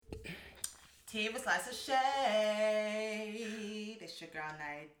Tea with a slice of shade. It's your girl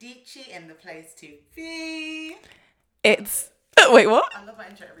Naidichi in the place to be. It's... Wait, what? I love my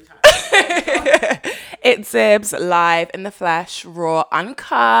intro every time. It's Zibs, live in the flesh, raw,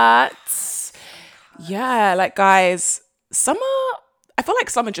 uncut. Yeah, like, guys, summer... I feel like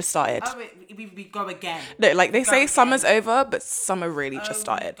summer just started. Oh, we go again. No, like, they say again. summer's over, but summer really just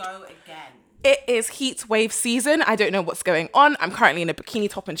started. We go again. It is heat wave season. I don't know what's going on. I'm currently in a bikini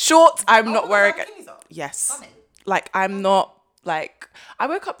top and shorts. I'm not wearing it. Yes. Stunning. Like, I'm not, like... I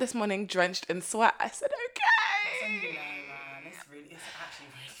woke up this morning drenched in sweat. I said, okay. It's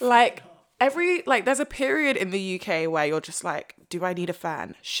actually Like, there's a period in the UK where you're just like, do I need a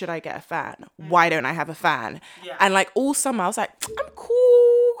fan? Should I get a fan? Why don't I have a fan? Yeah. And like all summer, I was like, I'm cool.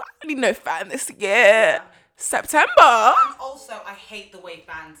 I need no fan this year. September. And also, I hate the way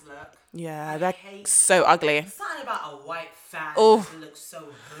fans look. Yeah, they're so ugly. Something about a white fan Oh. looks so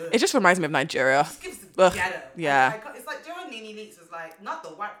good. It just reminds me of Nigeria. It just gives the Ugh, ghetto. yeah. It's like, Joe Nini Leaks was like, not the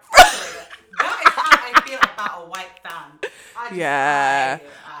white refrigerator. That is how I feel about a white fan. Yeah.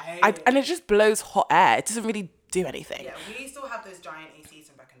 I hate it. And it just blows hot air. It doesn't really do anything. Yeah, we still have those giant ACs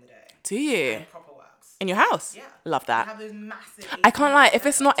from back in the day. Do you? And it proper works. In your house? Yeah. Love We that. have those massive I can't lie. ACs If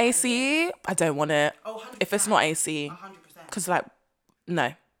it's that not are 10 AC, I don't want it. Oh, 100%. If it's not AC. 100%. Because, like,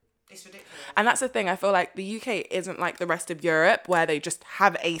 no. It's ridiculous. And that's the thing. I feel like the UK isn't like the rest of Europe where they just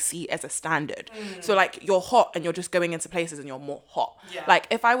have AC as a standard. So, like, you're hot and you're just going into places and you're more hot. Yeah. Like,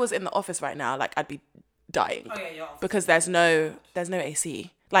 if I was in the office right now, like, I'd be dying. Oh, yeah, you're off. Because there's no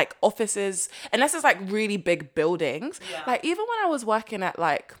AC. Like, offices, unless it's like really big buildings. Yeah. Like, even when I was working at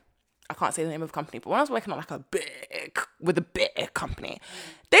like, I can't say the name of the company, but when I was working on like a big company,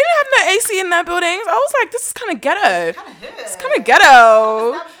 they didn't have no AC in their buildings. I was like, this is kind of ghetto. It's kind of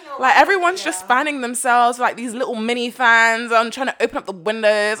ghetto. Like, everyone's just fanning themselves, like these little mini fans. I'm trying to open up the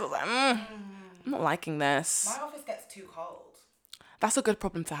windows. I was like, I'm not liking this. My office gets too cold. That's a good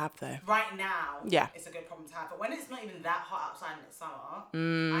problem to have, though. Right now, Yeah. it's a good problem to have. But when it's not even that hot outside and it's summer,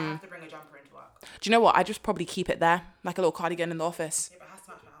 I have to bring a jumper into work. Do you know what? I just probably keep it there, like a little cardigan in the office. Yeah, but it has to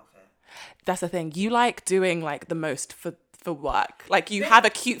match my outfit. That's the thing. You like doing like the most for work. Like you have a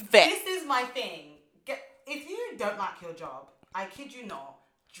cute fit. This is my thing. If you don't like your job, I kid you not,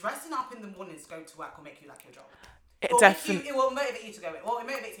 dressing up in the mornings to go to work will make you like your job. It It definitely will motivate you to go in. Well, it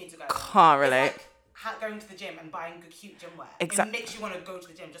motivates me to go in. can't relate. It's like going to the gym and buying good cute gym wear. It makes you want to go to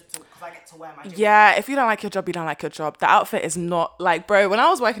the gym just because I get to wear my gym wear. Yeah, if you don't like your job, you don't like your job. The outfit is not like, bro, when I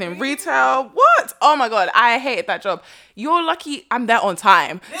was working in retail, what? Oh my God, I hated that job. You're lucky I'm there on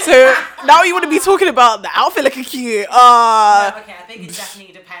time. So now you want to be talking about the outfit looking cute. Okay, I think it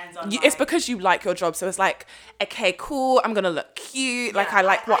definitely depends on It's because you like your job. So it's like, okay, cool, I'm going to look cute. Like, Yeah, I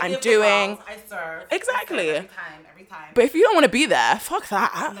like what I'm give the doing. girls, I serve. Exactly. I serve every time. But if you don't want to be there, fuck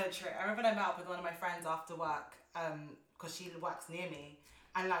that. No, true. I remember when I met up with one of my friends after work, because she works near me,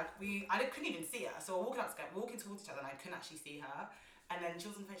 and like I couldn't even see her. So we're walking towards each other, and I couldn't actually see her. And then she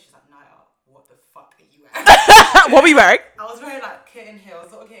was on the phone. She's like, "Naya, what the fuck are you wearing?" What were you wearing? I was wearing like kitten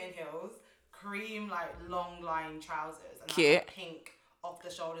heels, cream like long line trousers, and Cute. like, pink off the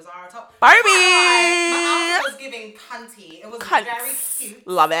shoulders Zara top. Barbie! My outfit was giving cunty. It was Cunts. very cute.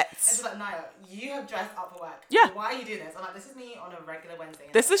 Love it. And she's like, Naya, you have dressed up for work. Yeah. Why are you doing this? I'm like, this is me on a regular Wednesday.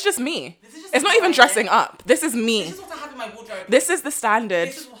 This is just me. This is just It's not how even I dressing live. up. This is This me. is what I have in my wardrobe. This is the standard.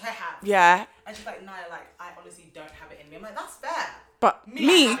 This is what I have. Yeah. And she's like, Naya, like, I honestly don't have it in me. I'm like, that's fair. But I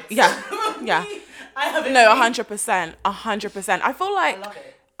me, have it. yeah. Yeah. Me, I have it. No, in me. 100%. 100%. I feel like I love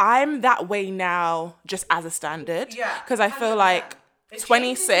it. I'm that way now just as a standard. Yeah. Because I feel 100%. like It changes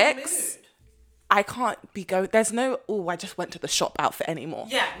 26, your mood. I can't be going, there's no, I just went to the shop outfit anymore.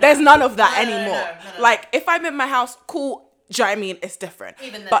 Yeah, no. There's none of that No, no, no, anymore. no. Like, if I'm in my house, cool, do you know what I mean? It's different.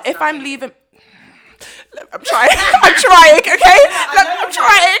 Even though But it's if I'm not. leaving, I'm trying, I'm trying, okay? I know I'm you're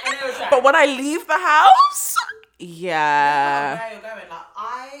trying. But when I leave the house, yeah. Where you're going. Like,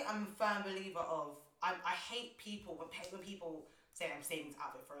 I am a firm believer of, I hate people when people say I'm saving this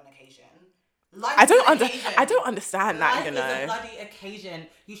outfit for an occasion. Life I is an don't occasion. I don't understand that, Life you is a know. bloody occasion.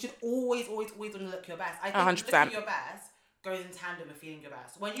 You should always want to look your best. I think 100%. looking your best goes in tandem with feeling your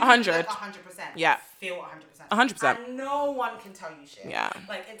best. When you 100. look 100%, Yeah. feel 100%. 100%. And no one can tell you shit. Yeah.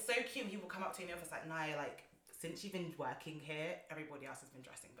 Like, it's so cute when people come up to you in the office like, Naya, like, since you've been working here, everybody else has been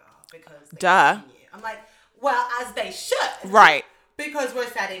dressing better because they've Duh. seen you. I'm like, well, as they should. Right. Because we're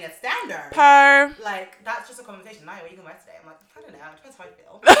setting a standard. Like, that's just a conversation. Naya, what are you going to wear today? I'm like, I don't know. It depends how I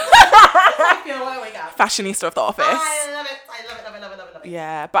feel. I feel when I wake up. Fashionista of the office. I love it. I love it, love it, love it, love it, love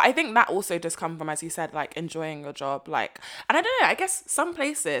Yeah, but I think that also does come from, as you said, like enjoying your job. Like, and I don't know, I guess some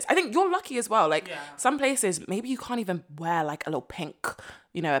places, I think you're lucky as well. Like some places, maybe you can't even wear like a little pink,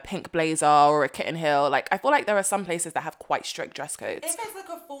 a pink blazer or a Kitten Hill. Like, I feel like there are some places that have quite strict dress codes. If it's like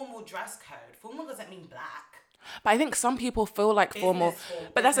a formal dress code, formal doesn't mean black. But I think some people feel like formal.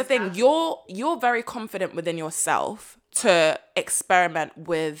 But that's the thing. Casual. You're very confident within yourself to experiment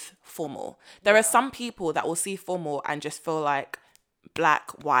with formal. There are some people that will see formal and just feel like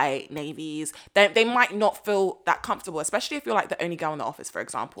black, white, navies. They might not feel that comfortable, especially if you're like the only girl in the office, for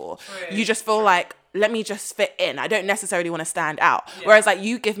example. True. You just feel like, let me just fit in. I don't necessarily want to stand out. Yeah. Whereas like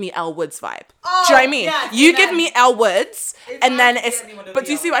you give me Elle Woods vibe. Oh, do you know what I mean? yes, you give me Elle Woods, and then it's. But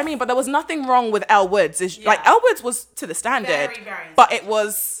do you see what I mean? mean? But there was nothing wrong with Elle Woods. Like Elle Woods was to the standard, very, very but it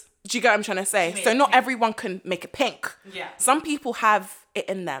was. Do you get what I'm trying to say? So not pink. everyone can make it pink. Yeah. Some people have it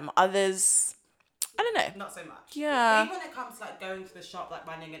in them. Others, I don't know. Not so much. Yeah. Even when it comes to like going to the shop, like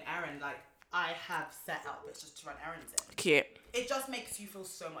running an errand, like I have set outfits just to run errands in. Cute. It just makes you feel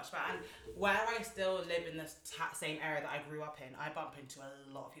so much better. And where I still live in the same area that I grew up in, I bump into a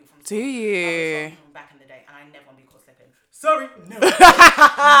lot of people from school. Do you? From back in the day, and I never want to be caught slipping. Sorry, no.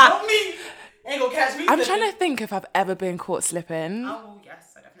 Not me. Ain't gonna catch me. I'm trying to think if I've ever been caught slipping. Oh,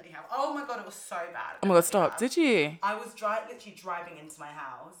 yes, I definitely have. Oh my God, it was so bad. Oh my God, stop. Did you? I was literally driving into my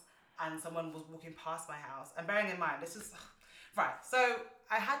house and someone was walking past my house. And bearing in mind, this is... Right, so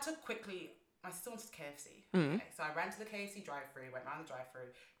I had to quickly... My sister wanted KFC. Okay, so I ran to the KFC drive-thru, went round the drive-thru,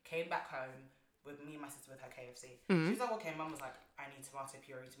 came back home with me and my sister with her KFC. As soon as I walked in, Mum was like, I need tomato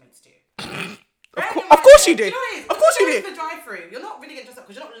puree to make stew. Of course you do. Of course you do. The drive-thru, you're not really getting dressed up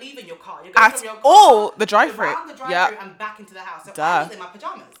because you're not leaving your car. You're At going from your car all, the drive-thru. around the drive-thru and back into the house. So I was in my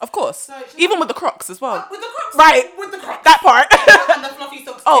pajamas. Of course. So even with the Crocs as well. With the Crocs. Right. With the Crocs. That part. And the fluffy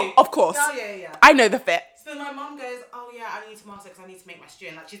socks Oh, too. of course. Oh, yeah. I know the fit. So my mum goes, oh yeah, I need tomato because I need to make my stew.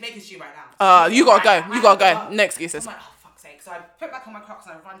 And like, she's making stew right now. You gotta go. You gotta go. No excuses. I'm like, oh, fuck's sake. So I put back on my Crocs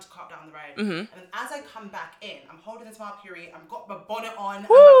and I run to car down the road. And then as I come back in, I'm holding the tomato puree. I've got my bonnet on and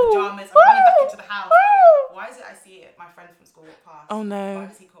my pajamas. I'm running back into the house. Why is it I see it? My friend from school walked past. Oh no. Why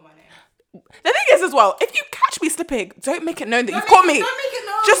does he call my name? The thing is as well, if you catch me slipping, don't make it known that you've caught me. Don't make it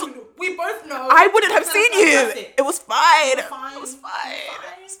known. Just, we both know. I wouldn't have seen you. It was fine. It was fine.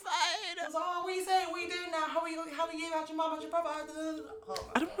 It was fine. I was like, oh, what are you saying? What are you doing now? How are you? How's your mum? How's your brother?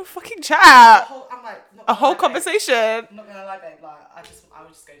 I don't want to fucking chat. I'm like, a whole conversation. I'm not gonna lie, babe. Like, I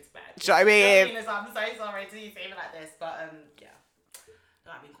would just go to bed. Do you know what I mean? I'm so sorry to you saying like this, but yeah,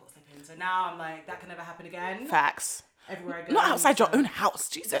 I've been caught slipping. So now I'm like, that can never happen again. Facts. Everywhere I go. Not outside your own house,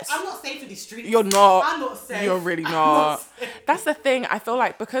 Jesus. I'm not safe in these streets. You're not. I'm not safe. You're really not. That's the thing. I feel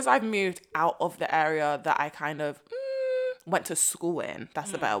like because I've moved out of the area that I kind of went to school in,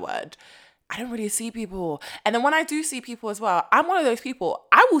 that's the better word, I don't really see people. And then when I do see people as well, I'm one of those people,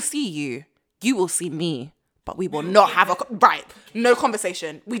 I will see you, you will see me, but we will not have no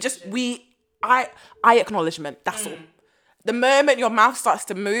conversation. I acknowledgement, that's all. The moment your mouth starts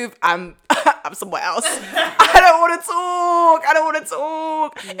to move, I'm somewhere else. I don't want to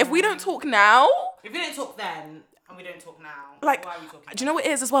talk. Yeah. If we don't talk now... If we don't talk then, and we don't talk now, like, why are we talking? Do you know what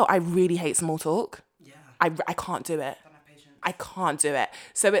it is as well? I really hate small talk. Yeah. I can't do it. I don't have patience. I can't do it.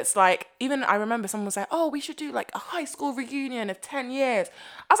 So it's like, even I remember someone was like, oh, we should do like a high school reunion of 10 years.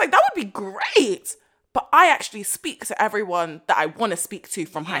 I was like, that would be great. But I actually speak to everyone that I want to speak to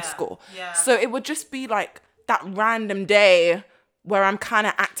from high school. Yeah. So it would just be like that random day where I'm kind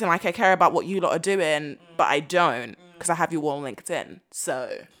of acting like I care about what you lot are doing, but I don't because I have you all on LinkedIn. So.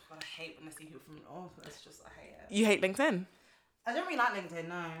 God, I hate when I see people from it's just, I hate it. You hate LinkedIn? I don't really like LinkedIn,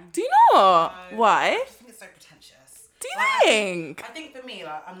 no. Do you not? No. Why? I just think it's so pretentious. Do you think? I think for me,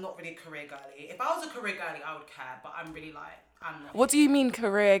 like, I'm not really a career girly. If I was a career girly, I would care, but I'm really like, I'm not. What do you mean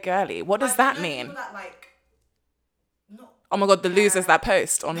career girly? What does that mean? People that, like, not. Oh my God, the losers that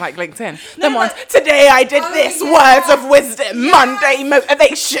post on like LinkedIn. No, Them ones, like, today I did this, words of wisdom, Monday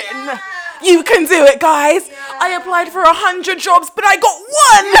motivation. Yeah. You can do it, guys. Yeah. I applied for 100 jobs, but I got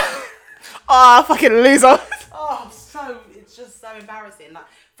one. Ah, fucking loser. Oh, it's just so embarrassing. Like,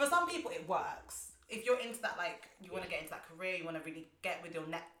 for some people, it works. If you're into that, like, you want to get into that career, you want to really get with your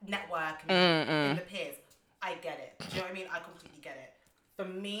network and in the peers, I get it. Do you know what I mean? I completely get it. For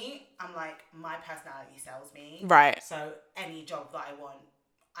me, I'm like, my personality sells me. Right. So any job that I want,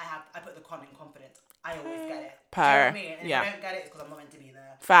 I put the con in confidence. I always get it. Per. Do you know what I mean? And yeah. if I don't get it, it's because I'm not meant to be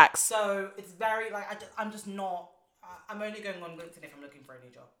there. Facts. So it's very, like, I'm just not, I'm only going on LinkedIn if I'm looking for a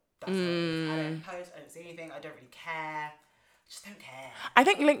new job. That's what it is. I don't post, I don't see anything, I don't really care. I just don't care. I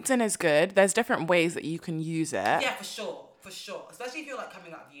think LinkedIn is good. There's different ways that you can use it. Yeah, for sure. For sure, especially if you're like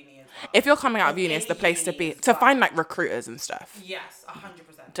coming out of uni as well. If you're coming out of uni, it's the place to be to find like recruiters and stuff. Yes,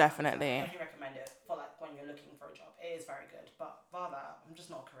 100%. Definitely. I definitely recommend it for like when you're looking for a job. It is very good, but rather, I'm just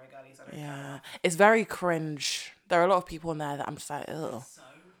not a career girlie, so I don't care. It's very cringe. There are a lot of people in there that I'm just like, ugh. So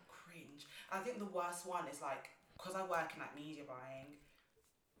cringe. I think the worst one is like, because I work in like media buying,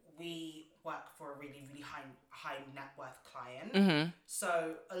 we work for a really, really high net worth client. Mm-hmm.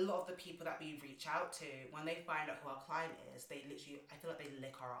 So a lot of the people that we reach out to, when they find out who our client is, they literally, I feel like they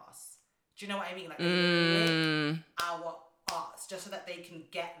lick our ass. Do you know what I mean? Like they lick our ass just so that they can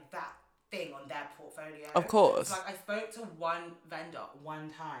get that thing on their portfolio. Of course. So, like I spoke to one vendor one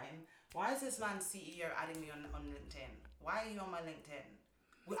time. Why is this man's CEO adding me on LinkedIn? Why are you on my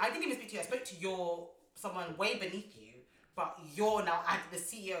LinkedIn? I didn't even speak to you. I spoke to someone way beneath you. But you're now the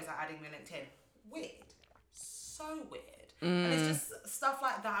CEOs are adding me on LinkedIn. Weird. So weird. And it's just stuff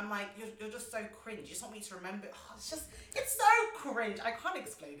like that. I'm like, you're just so cringe. You just want me to remember. Oh, it's so cringe. I can't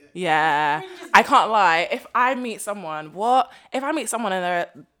explain it. Yeah. I can't lie. If I meet someone and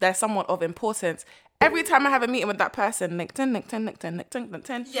they're someone of importance, every time I have a meeting with that person,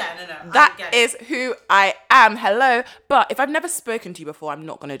 LinkedIn. Yeah, no. That is who I am. Hello. But if I've never spoken to you before, I'm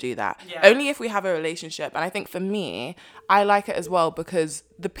not going to do that. Yeah. Only if we have a relationship. And I think for me, I like it as well because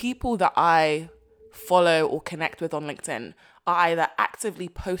the people that I follow or connect with on LinkedIn are either actively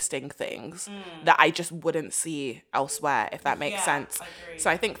posting things that I just wouldn't see elsewhere, if that makes sense. I agree. So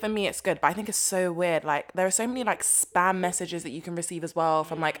I think for me it's good, but I think it's so weird. Like there are so many like spam messages that you can receive as well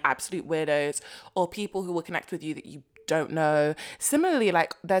from like absolute weirdos or people who will connect with you that you don't know. Similarly,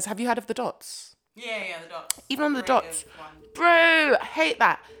 like have you heard of the dots? Yeah, the dots. Even on the dots. Bro, I hate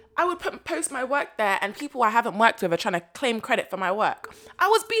that. I would post my work there and people I haven't worked with are trying to claim credit for my work. I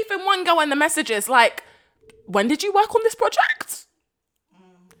was beefing one girl in the messages like, when did you work on this project?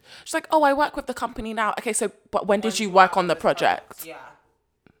 She's like, oh, I work with the company now. Okay, so but when did you work on the project? Yeah.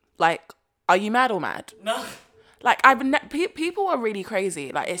 Like, are you mad or mad? No. Like, people are really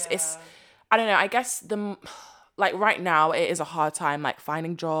crazy. Like, it's I don't know. I guess like right now it is a hard time like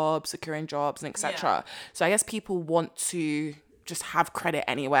finding jobs, securing jobs, and etc. So I guess people want to just have credit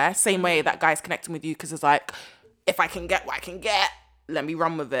anywhere. Same way that guy's connecting with you because it's like, if I can get what I can get, let me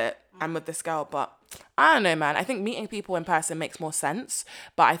run with it. And with this girl, but I don't know, man. I think meeting people in person makes more sense,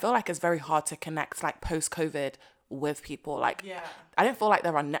 but I feel like it's very hard to connect like post-COVID with people. Like, I don't feel like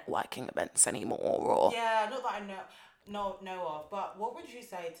there are networking events anymore. Or not that I know of. But what would you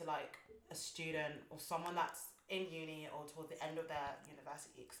say to like a student or someone that's in uni or towards the end of their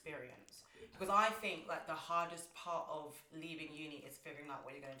university experience? Because I think like the hardest part of leaving uni is figuring out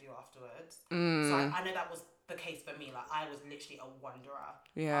what you're going to do afterwards. So I know that was the case for me. Like I was literally a wanderer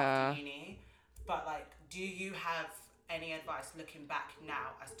after uni. But like, do you have any advice looking back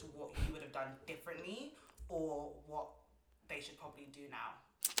now as to what you would have done differently or what they should probably do now?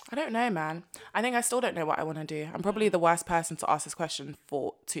 I don't know, man. I think I still don't know what I want to do. I'm probably the worst person to ask this question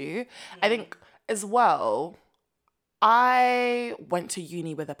too. I think as well, I went to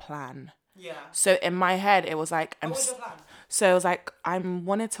uni with a plan. Yeah. So in my head, it was like, what was your plan? So it was like, I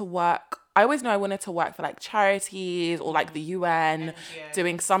wanted to work. I always know I wanted to work for like charities or like the UN, NGO.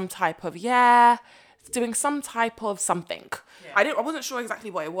 doing some type of something. Yeah. I wasn't sure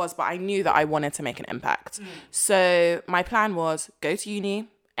exactly what it was, but I knew that I wanted to make an impact. So my plan was go to uni,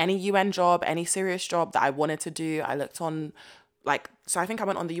 any UN job, any serious job that I wanted to do. I looked on so I think I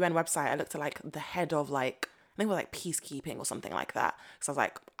went on the UN website. I looked at like the head of like, I think it was like peacekeeping or something like that. So I was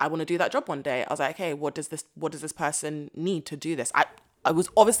like, I want to do that job one day. I was like, okay, what does this person need to do this? I was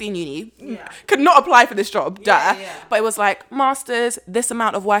obviously in uni, could not apply for this job, but it was like masters, this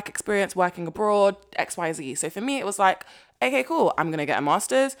amount of work experience working abroad, XYZ. So for me, it was like, okay, cool. I'm going to get a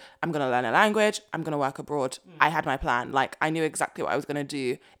master's. I'm going to learn a language. I'm going to work abroad. I had my plan. Like I knew exactly what I was going to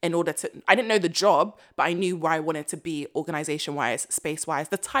do in order to, I didn't know the job, but I knew where I wanted to be organization wise, space wise,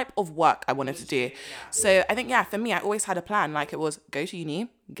 the type of work I wanted to do. So I think, for me, I always had a plan. Like it was go to uni,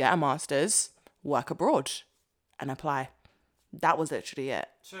 get a master's, work abroad and apply. That was literally it.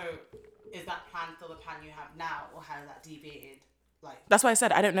 So is that plan still the plan you have now or has that deviated? That's why I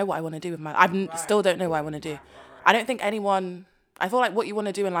said I don't know what I want to do with my life. Still don't know what I want to do. Right. I don't think anyone, I feel like what you want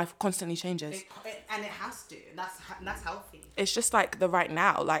to do in life constantly changes. And it has to. That's healthy. It's just like the right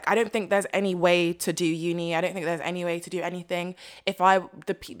now. Like I don't think there's any way to do uni. I don't think there's any way to do anything. If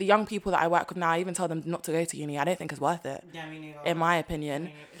the young people that I work with now, I even tell them not to go to uni. I don't think it's worth it. Yeah, me neither. In my opinion.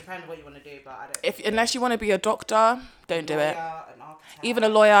 It depends what you want to do, but I don't. Unless you want to be a doctor, don't do it. Even a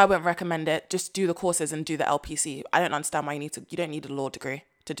lawyer, I wouldn't recommend it. Just do the courses and do the LPC. I don't understand why you don't need a law degree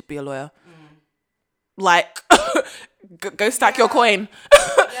to be a lawyer. Like, go stack your coin.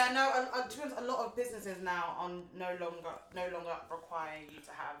 Yeah, no, to be honest, a lot of businesses now no longer require you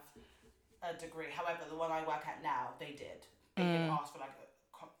to have a degree. However, the one I work at now, they did. They did ask for like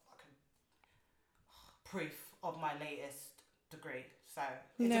a proof of my latest degree. So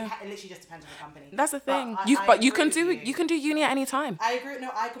it literally just depends on the company. That's the thing. But you can do uni at any time. I agree.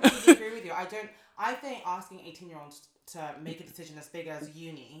 No, I completely agree with you. I think asking 18-year-olds to make a decision as big as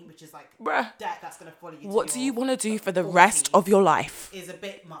uni, which is like debt that's gonna follow you. What do you want to do for the rest of your life? Is a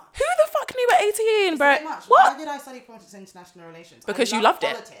bit much. Who the fuck knew at 18, bro? What? Why did I study politics and international relations? Because you loved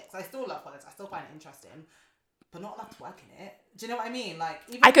politics. I still love politics. I still find it interesting, but not enough to work in it. Do you know what I mean? Like,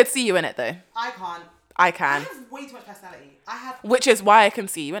 I could see you in it though. I can't. I can. I have way too much personality. Which is why I can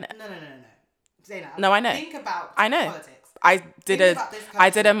see you in it. No. Zainab, no, I know. Think about politics. I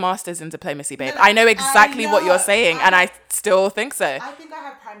did a master's in diplomacy, babe. I know exactly what you're saying, and I still think so. I think I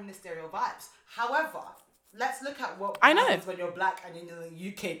have prime ministerial vibes. However, let's look at what happens when you're black and you're in the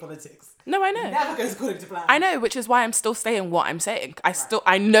UK politics. No, I know. It never goes according to plan. I know, which is why I'm still saying what I'm saying.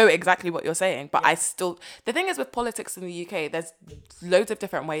 I know exactly what you're saying, but the thing is with politics in the UK, there's loads of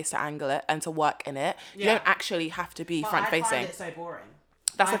different ways to angle it and to work in it. You don't actually have to be front facing. I find it so boring.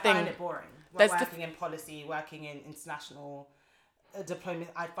 That's the thing. I find it boring. Working in policy, working in international diplomacy,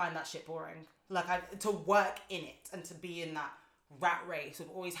 I find that shit boring. Like, to work in it and to be in that rat race of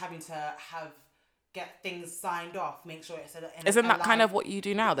always having to get things signed off, make sure it's Isn't that kind of what you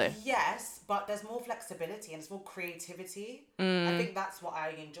do now, though? Yes, but there's more flexibility and there's more creativity. I think that's what I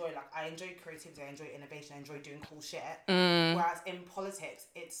enjoy. Like, I enjoy creativity, I enjoy innovation, I enjoy doing cool shit. Whereas in politics,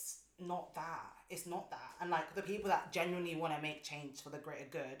 it's not that. It's not that. And like, the people that genuinely want to make change for the greater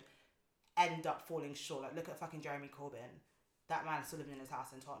good end up falling short. Like, look at fucking Jeremy Corbyn. That man still living in his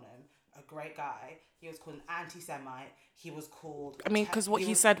house in Tottenham. A great guy. He was called an anti-Semite. He was called... I mean, because what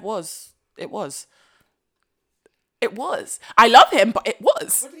he said was... It was. I love him, but it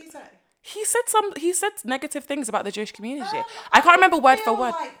was. What did he say? He said negative things about the Jewish community. I can't remember word for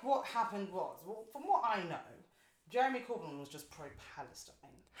word. Like, what happened was, well, from what I know, Jeremy Corbyn was just pro-Palestine.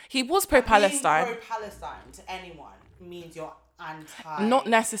 He was pro-Palestine. Being pro-Palestine to anyone means you're anti... Not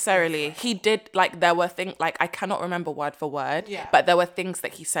necessarily. He did, like, there were things, like, I cannot remember word for word, but there were things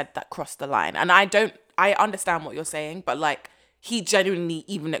that he said that crossed the line. And I understand what you're saying, but, like, he genuinely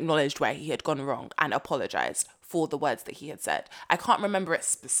even acknowledged where he had gone wrong and apologized for the words that he had said. I can't remember it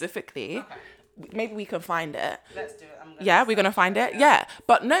specifically. Okay. Maybe we can find it. Let's do it. We're going to find it? Yeah.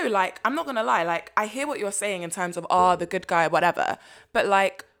 But no, like, I'm not going to lie. Like, I hear what you're saying in terms of, the good guy, whatever. But,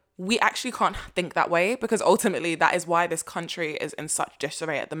 like, we actually can't think that way because ultimately that is why this country is in such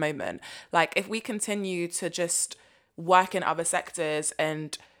disarray at the moment. Like, if we continue to just work in other sectors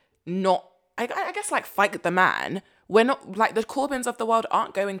and not, I guess, like, fight the man, we're not, like, the Corbyns of the world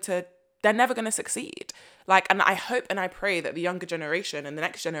they're never going to succeed. Like, and I hope and I pray that the younger generation and the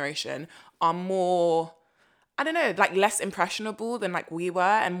next generation are more, I don't know, like, less impressionable than, like, we were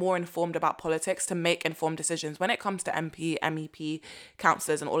and more informed about politics to make informed decisions when it comes to MP, MEP,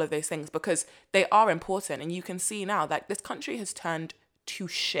 councillors and all of those things, because they are important. And you can see now, like, this country has turned to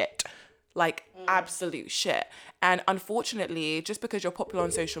shit. Like, absolute shit. And unfortunately, just because you're popular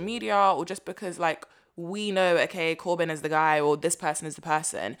on social media or just because, like, we know, okay, Corbyn is the guy or this person is the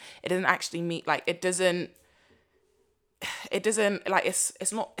person, it doesn't actually mean, like, it doesn't like,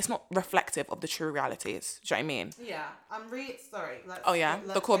 it's not reflective of the true realities. Do you know what I mean? Yeah, I'm really sorry.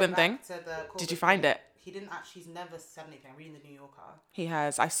 The Corbyn thing. Did you find it? He didn't actually. He's never said anything. I'm reading the New Yorker. He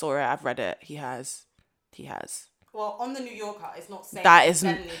has. I saw it. I've read it. He has. Well, on the New Yorker, it's not saying that is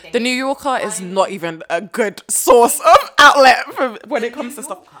the New Yorker is not even a good source of outlet for when it comes to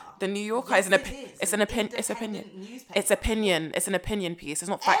stuff. The New Yorker is an opinion. It's an opinion piece. It's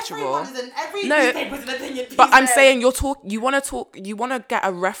not factual. Every newspaper is an opinion piece. But I'm saying you want to get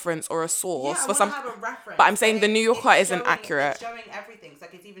a reference or a source for some. But I'm saying the New Yorker isn't accurate. It's showing everything. It's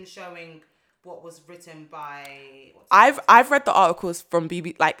like it's even showing what was written by. I've read the articles from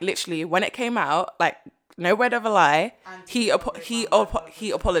BBC. Like, literally when it came out, like, no word of a lie. He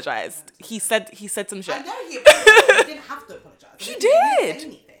apologized. He said some shit. I know he apologized. He didn't have to apologize. He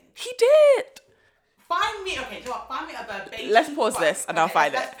did. He did. Find me. Okay, so find me a verbatim. Let's pause this and I'll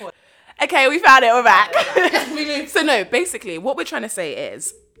find it. Okay, we found it. We're back. So no, basically, what we're trying to say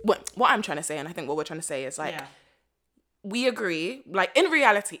is what I'm trying to say, and I think what we're trying to say is, like, we agree, like, in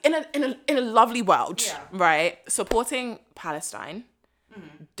reality, in a lovely world, right? Supporting Palestine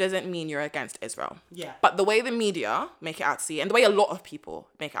doesn't mean you're against Israel. Yeah. But the way the media make it out to seem, and the way a lot of people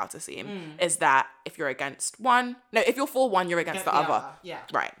make it out to seem, is that if you're against one, if you're for one, you're against the other. Yeah.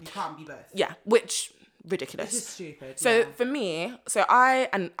 Right. You can't be both. Yeah. Which ridiculous. This is stupid. So for me, I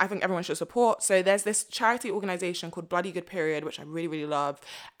think everyone should support. So there's this charity organization called Bloody Good Period, which I really, really love.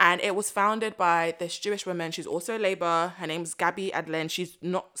 And it was founded by this Jewish woman. She's also Labour. Her name's Gabby Adlin. She's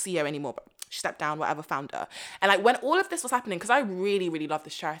not CEO anymore, but she stepped down, whatever, founder. And like when all of this was happening, because I really, really love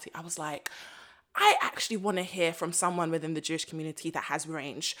this charity, I was like, I actually want to hear from someone within the Jewish community that has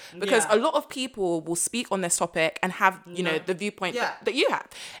range, because a lot of people will speak on this topic and have, you know, the viewpoint that you have.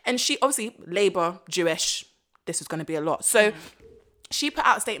 And she obviously, Labour, Jewish, this is going to be a lot. So she put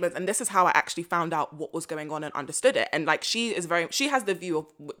out statements, and this is how I actually found out what was going on and understood it. And like, she has the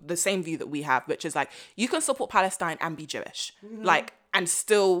same view that we have, which is like, you can support Palestine and be Jewish, like, and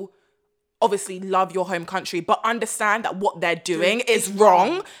still obviously love your home country, but understand that what they're doing is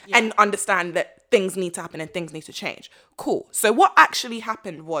wrong, and understand that things need to happen and things need to change. Cool. So what actually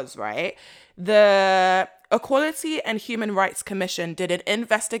happened was, right, the Equality and Human Rights Commission did an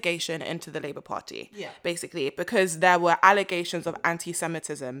investigation into the Labour Party, basically, because there were allegations of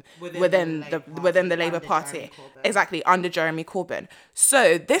anti-Semitism within the Labour Party, exactly, under Jeremy Corbyn.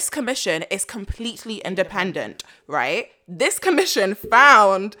 So this commission is completely independent, right? This commission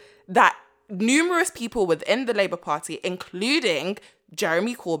found that numerous people within the Labour Party, including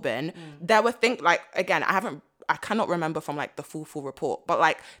Jeremy Corbyn, there were things like, again, I cannot remember from like the full report, but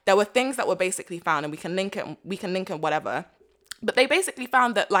like there were things that were basically found, and we can link it whatever, but they basically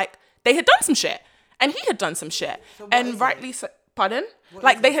found that like they had done some shit and he had done some shit, and rightly so. Pardon?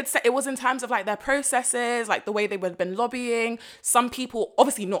 Like they had said it was in terms of like their processes, like the way they would have been lobbying. Some people,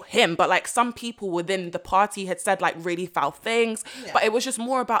 obviously not him, but like some people within the party had said like really foul things. But it was just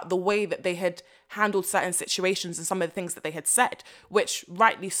more about the way that they had handled certain situations and some of the things that they had said, which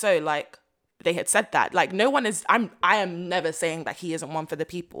rightly so, like they had said that. Like no one is, I am never saying that he isn't one for the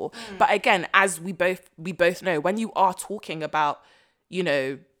people. But again, as we both know, when you are talking about, you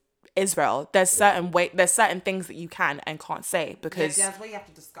know, Israel, there's certain things that you can and can't say, because that's where you have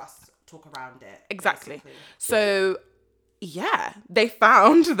to talk around it. Exactly. Basically. So they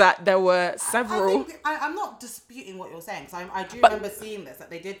found that there were several. I'm not disputing what you're saying, because I do remember seeing this, that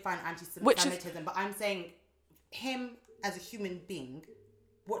they did find anti-Semitism, but I'm saying him as a human being,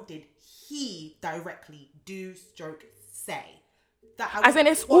 what did he directly do / say? As in,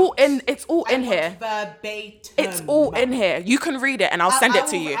 it's all in here. Verbatim. It's all in here. You can read it, and I'll send it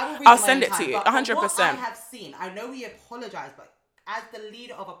to you. I'll send it to you, 100%. What I have seen, I know he apologized, but as the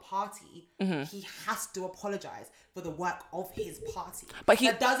leader of a party, he has to apologize for the work of his party. But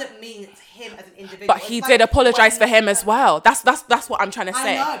that doesn't mean it's him as an individual. But he did apologize for him as well. That's what I'm trying to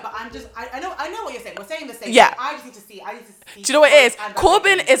say. I know, but I know what you're saying. We're saying the same. Yeah. Thing. I just need to see. Do you know what it is?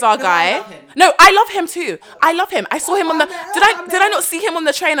 Corbyn is our guy. No, I love him too. I love him. I saw him on the. Did I not see him on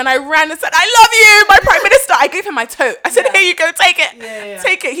the train? And I ran and said, "I love you, my prime minister." I gave him my tote. I said, "Here you go, take it,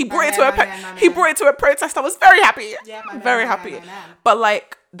 take it." He brought it to a protest. I was very happy. Very happy. But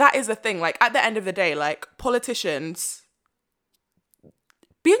like, that is the thing. Like, at the end of the day, like,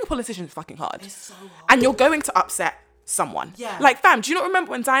 being a politician is fucking hard. It's so hard. And you're going to upset someone. Yeah. Like, fam, do you not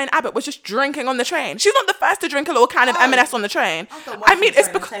remember when Diane Abbott was just drinking on the train? She's not the first to drink a little can of M&S on the train. I mean, it's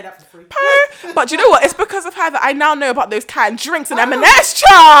because... But do you know what? It's because of her that I now know about those canned drinks and M&S,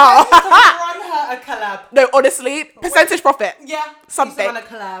 child. Run her a collab. No, honestly, percentage profit. Yeah. Something. Run a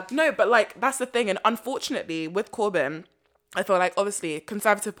collab. No, but like, that's the thing. And unfortunately, with Corbyn, I feel like, obviously,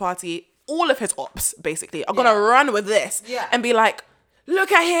 Conservative Party, all of his ops, basically, are going to run with this and be like,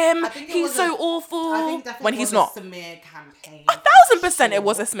 look at him, he's so awful, when he's not. A smear campaign. 1,000% it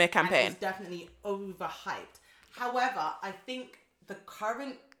was a smear campaign. And it's definitely overhyped. However, I think the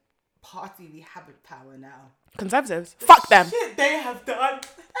current party we have in power now, Conservatives, fuck them. Shit they have done.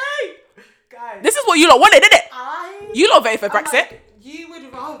 Hey, guys. This is what you lot wanted, isn't it? You lot voted for Brexit. Like, you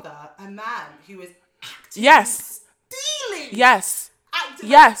would rather a man who is actively stealing. Yes.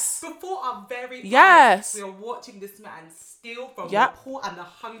 Before our very eyes, we are watching this man steal from the poor and the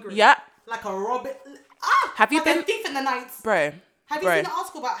hungry. Like a robber. Have you been a thief in the night, bro? Have you seen the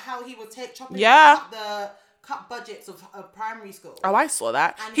article about how he would chopping the cut budgets of primary school? Oh, I saw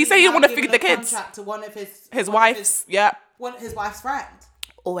that. And he said he want to feed the kids. To one of his wife's his wife's friends.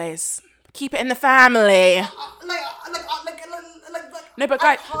 Always keep it in the family. No, but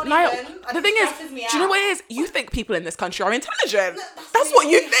guys, the thing is, do you know what it is? You think people in this country are intelligent. That's what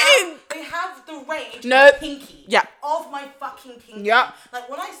you think. They have the range of pinky. Yeah. Of my fucking pinky. Yeah. Like,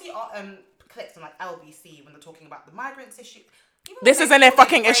 when I see clips on like LBC when they're talking about the migrants issue. This isn't a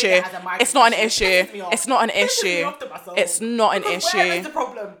fucking issue. It's not an issue. It's not an issue. It's not an issue. Where is the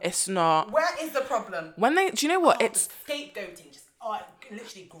problem? It's not. Where is the problem? When they, do you know what? It's scapegoating. Just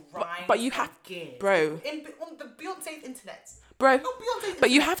literally grind. But you have, bro. On the Beyonce's internet. Bro, Beyonce but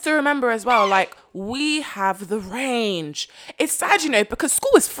you have to remember as well, like, we have the range. It's sad, you know, because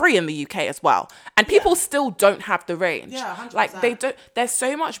school is free in the UK as well. And people still don't have the range. Yeah, 100%. Like, they don't, there's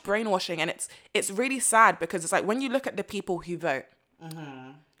so much brainwashing, and it's really sad because it's like, when you look at the people who vote,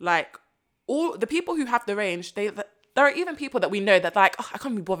 like, all the people who have the range, there are even people that we know that like, oh, I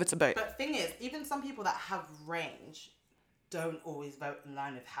can't be bothered to vote. But the thing is, even some people that have range don't always vote in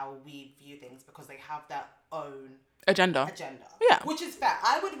line with how we view things because they have their own agenda. Yeah. Which is fair.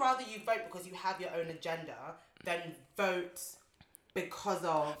 I would rather you vote because you have your own agenda than vote because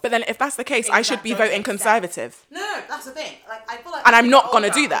of... But then if that's the case, I should be voting Conservative. No, that's the thing. Like, I feel like... And I'm not going to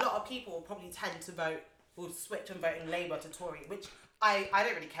do that. A lot of people probably tend to will switch from voting Labour to Tory, which I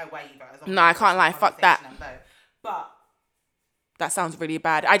don't really care where you vote. As long No, as I you can't lie. Fuck that. vote. But... That sounds really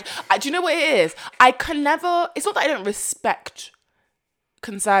bad. I do you know what it is? I can never... It's not that I don't respect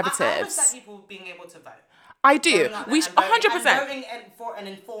Conservatives. I respect people being able to vote. I do. We 100%. Voting for an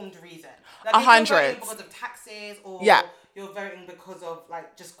informed reason. Like, 100. If you're voting because of taxes, or you're voting because of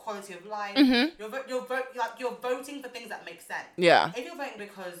like just quality of life. You're voting for things that make sense. Yeah. If you're voting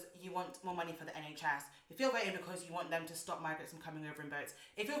because you want more money for the NHS, if you're voting because you want them to stop migrants from coming over in boats,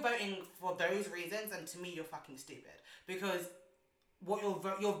 if you're voting for those reasons, then to me you're fucking stupid because what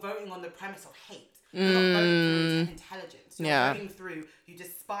you're voting on the premise of hate. You're not voting through intelligence. You're voting through, you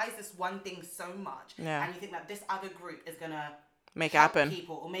despise this one thing so much, and you think that this other group is gonna make it happen,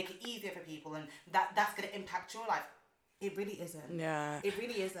 people, or make it easier for people, and that's gonna impact your life. It really isn't. Yeah. It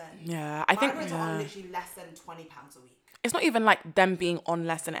really isn't. Yeah. I think migrants are on literally less than £20 a week. It's not even like them being on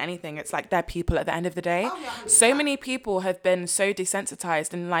less than anything. It's like they're people at the end of the day. Oh, yeah, 100%. So many people have been so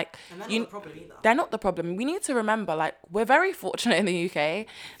desensitized and like... And they're not the problem either. They're not the problem. We need to remember, like, we're very fortunate in the UK.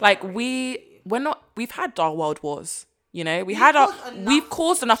 Like, we've had our world wars. You know, we've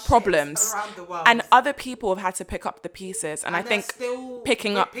caused enough problems around the world. And other people have had to pick up the pieces. And I think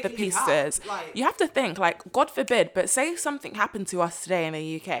picking up the pieces, you have to think, like, God forbid, but say something happened to us today in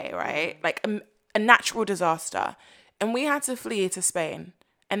the UK, right? Like a natural disaster. And we had to flee to Spain.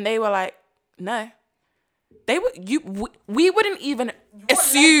 And they were like, no. We wouldn't even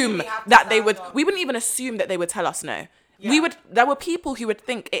assume that they would, we wouldn't even assume that they would tell us no. Yeah. There were people who would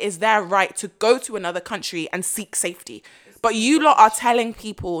think it is their right to go to another country and seek safety. But you lot are telling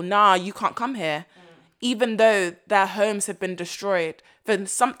people, nah, you can't come here. Even though their homes have been destroyed for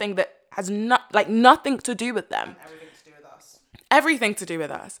something that has nothing to do with them. Everything to do with us. Everything to do with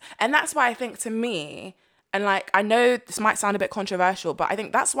us. And that's why I think, to me, and like, I know this might sound a bit controversial, but I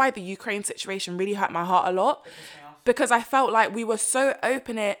think that's why the Ukraine situation really hurt my heart a lot. Because I felt like we were so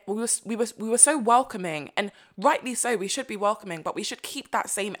we were so welcoming, and rightly so. We should be welcoming, but we should keep that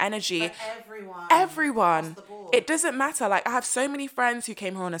same energy. For everyone. It doesn't matter. Like, I have so many friends who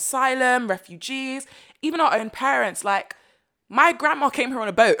came here on asylum, refugees, even our own parents. Like, my grandma came here on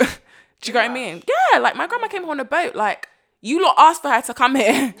a boat. Do you know what I mean? Yeah, like, my grandma came here on a boat. Like, you lot asked for her to come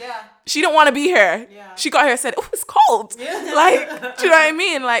here. Yeah. She didn't want to be here. Yeah. She got here and said, oh, it's cold. Yeah. Like, do you know what I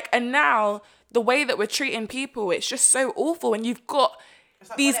mean? Like, and now... the way that we're treating people, it's just so awful. And you've got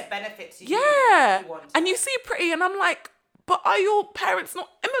like these... when it benefits you. Yeah. And you see Pretty and I'm like, but are your parents not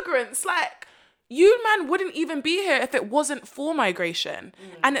immigrants? Like, you, man, wouldn't even be here if it wasn't for migration.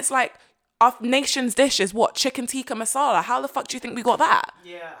 And it's like, our nation's dish is what? Chicken tikka masala. How the fuck do you think we got that?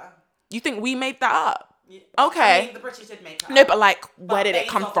 Yeah. You think we made that up? Yeah. Okay. I mean, the British did make it No, up. but like, where did it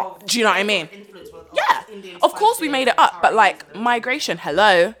come from? Do you know what I mean? Yeah. Of course we made it up, but like, migration,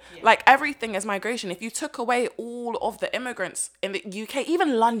 hello. Yeah. Like, everything is migration. If you took away all of the immigrants in the UK,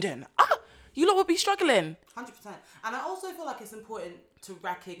 even London, you lot would be struggling. 100%. And I also feel like it's important to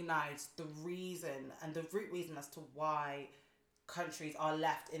recognise the reason and the root reason as to why countries are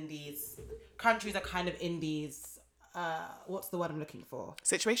kind of in these what's the word I'm looking for?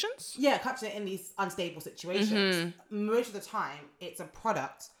 Situations? Yeah, countries are in these unstable situations. Most of the time, it's a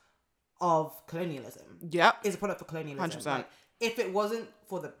product of colonialism. Yeah. It's a product of colonialism. 100%. Like, if it wasn't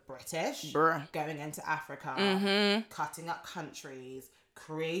for the British going into Africa, cutting up countries,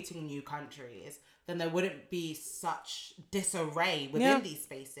 creating new countries, then there wouldn't be such disarray within these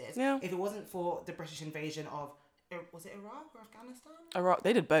spaces. Yeah. If it wasn't for the British invasion of, was it Iraq or Afghanistan? Iraq.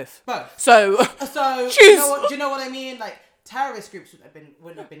 They did both. Both. So do you know what I mean? Like, terrorist groups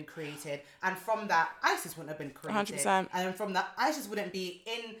wouldn't have been created, and from that, ISIS wouldn't have been created. 100%. And from that, ISIS wouldn't be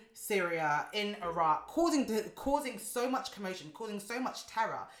in Syria, in Iraq, causing so much commotion, causing so much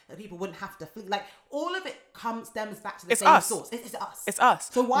terror that people wouldn't have to flee. Like, all of it stems back to the same source. It's us. It's us.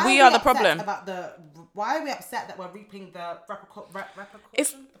 So why we are the problem? Why are we upset that we're reaping the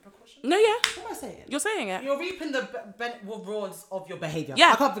repercussions? abortion? No, yeah. What am I saying? You're saying it. You're reaping the rewards of your behaviour.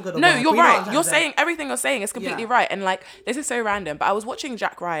 Yeah. I can't think of the no, word, you're but you know what right. I'm You're trying to say. saying everything you're saying is completely right. And like, this is so random, but I was watching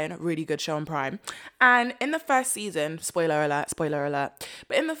Jack Ryan, a really good show on Prime. And in the first season, spoiler alert,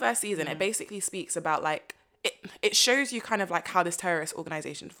 but in the first season, it basically speaks about like, it shows you kind of like how this terrorist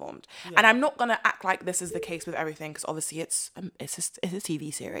organization formed. And I'm not going to act like this is the case with everything, because obviously it's a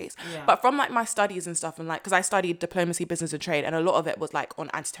TV series. But from like my studies and stuff, and like, because I studied diplomacy, business and trade, and a lot of it was like on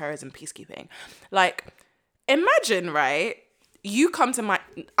anti-terrorism, peacekeeping. Like, imagine, right? You come to Naya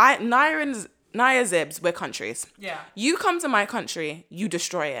Zibs, we're countries. Yeah. You come to my country, you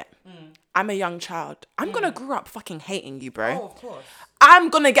destroy it. I'm a young child. I'm going to grow up fucking hating you, bro. Oh, of course. I'm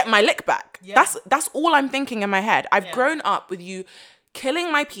going to get my lick back. Yeah. That's all I'm thinking in my head. I've grown up with you killing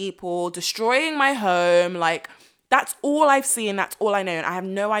my people, destroying my home. Like, that's all I've seen. That's all I know. And I have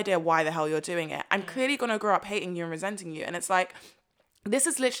no idea why the hell you're doing it. I'm clearly going to grow up hating you and resenting you. And it's like, this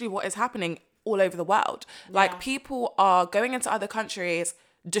is literally what is happening all over the world. Like, people are going into other countries,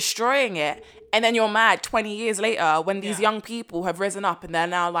 destroying it, and then you're mad 20 years later when these young people have risen up and they're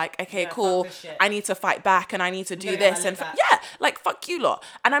now like, okay, cool, I need to fight back and I need to do this and like, fuck you lot.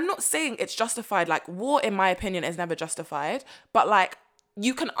 And I'm not saying it's justified. Like, war, in my opinion, is never justified, but like,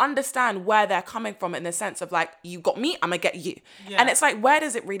 you can understand where they're coming from in the sense of like, you got me, I'm gonna get you. And it's like, where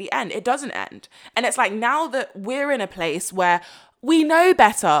does it really end? It doesn't end. And it's like, now that we're in a place where we know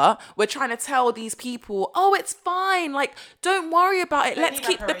better, we're trying to tell these people, oh, it's fine. Like, don't worry about it. Let's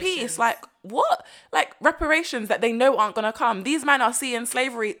keep the peace. Like, what? Like, reparations that they know aren't going to come. These men are seeing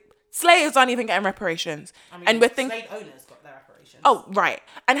slavery. Slaves aren't even getting reparations. I mean, and we're thinking, slave owners got their reparations. Oh, right.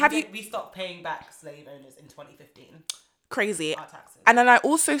 And we stopped paying back slave owners in 2015. Crazy. Our taxes. And then I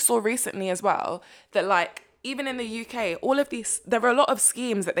also saw recently as well that like, even in the UK, all of these, there are a lot of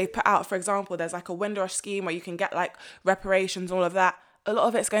schemes that they put out. For example, there's like a Windrush scheme where you can get like reparations, all of that. A lot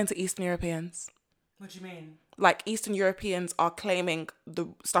of it's going to Eastern Europeans. What do you mean? Like, Eastern Europeans are claiming the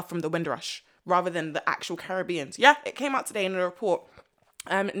stuff from the Windrush rather than the actual Caribbeans. Yeah, it came out today in a report.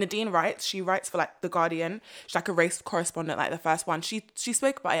 Nadine writes, she writes for like The Guardian. She's like a race correspondent, like the first one. She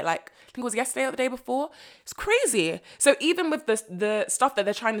spoke about it like, I think it was yesterday or the day before. It's crazy. So even with the stuff that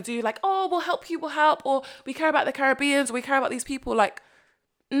they're trying to do, like, oh, we'll help, or we care about the Caribbeans, we care about these people, like,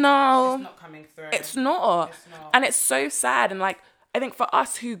 no. It's not coming through. It's not. And it's so sad. And like, I think for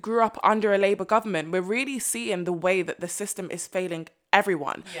us who grew up under a Labour government, we're really seeing the way that the system is failing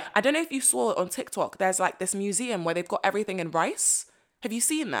everyone. Yeah. I don't know if you saw on TikTok, there's like this museum where they've got everything in rice. Have you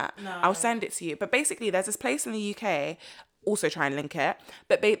seen that? No. I'll send it to you. But basically, there's this place in the UK, also try and link it,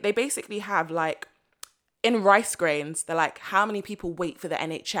 but they basically have like, in rice grains, they're like, how many people wait for the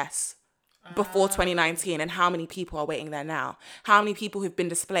NHS before 2019 and how many people are waiting there now? How many people who've been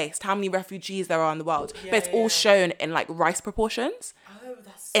displaced? How many refugees there are in the world? But it's all shown in like rice proportions. Oh,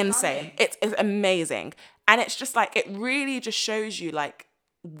 that's insane. It's amazing. And it's just like, it really just shows you like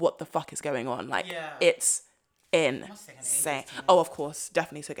what the fuck is going on. Like, it's insane. Oh, of course,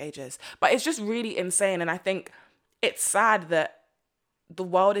 definitely took ages. But it's just really insane. And I think it's sad that the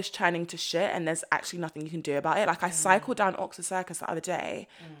world is turning to shit and there's actually nothing you can do about it. Like, I cycled down Oxford Circus the other day.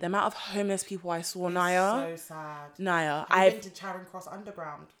 The amount of homeless people I saw, Naya. So sad. Naya. I've been to Charing Cross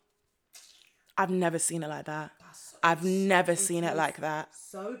Underground. I've never seen it like that. I've never seen it like that.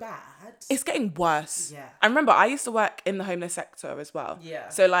 So bad. It's getting worse. Yeah. I remember I used to work in the homeless sector as well. Yeah.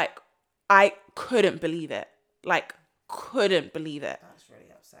 So like, I couldn't believe it. Like, couldn't believe it. That's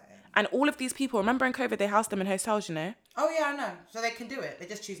really upsetting. And all of these people, remember in COVID, they housed them in hotels, you know? Oh yeah, I know. So they can do it. They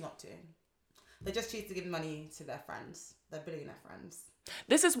just choose not to. They just choose to give money to their friends, their billionaire friends.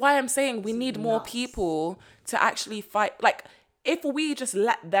 This is why I'm saying we need more people to actually fight. Like, if we just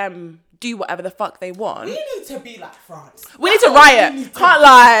let them do whatever the fuck they want. We need to be like France. We need to riot. Can't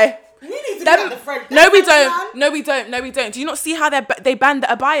lie. We need to be like the French. No, we don't. No, we don't. No, we don't. Do you not see how they banned the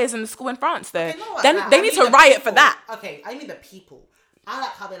abayas in the school in France, though? Okay, then they need to riot for that. Okay, I mean the people. I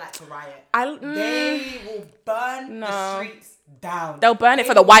like how they like to riot. They will burn the streets down. They'll burn it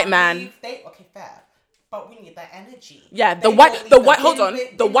for the white man. Okay, fair. But we need that energy. Yeah, the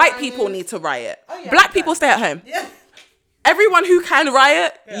white people need to riot. Oh, yeah, Black people stay at home. Yeah. Everyone who can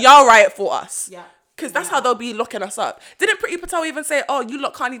riot, y'all riot for us. Yeah. Because that's how they'll be locking us up. Didn't Priti Patel even say, oh, you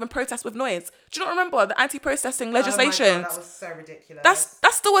lot can't even protest with noise? Do you not remember the anti-protesting legislation? Oh my God, that was so ridiculous.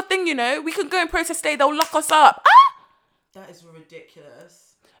 That's still a thing, you know? We can go and protest today, they'll lock us up. Ah! That is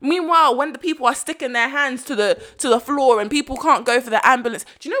ridiculous. Meanwhile, when the people are sticking their hands to the floor and people can't go for the ambulance,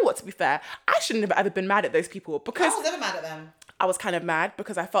 do you know what, to be fair? I shouldn't have ever been mad at those people because... I was never mad at them. I was kind of mad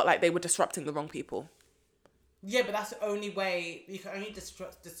because I felt like they were disrupting the wrong people. Yeah, but that's the only way you can only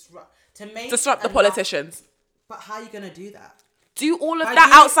disrupt the politicians. But how are you gonna do that? do all of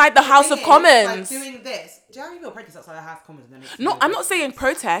that outside the House of Commons. Like doing this. Do you have a protest outside the House of Commons? No, I'm not saying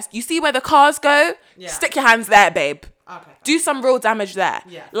protest. You see where the cars go? Yeah. Stick your hands there, babe. Okay. Do some real damage there.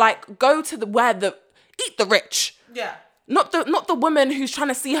 Yeah. Like, go to eat the rich. Yeah. Not the woman who's trying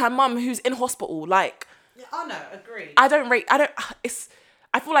to see her mum who's in hospital. Like, yeah, oh no, agreed.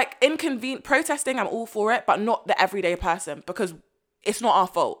 I feel like protesting, I'm all for it, but not the everyday person, because it's not our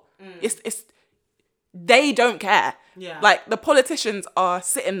fault. It's they don't care. Yeah. Like, the politicians are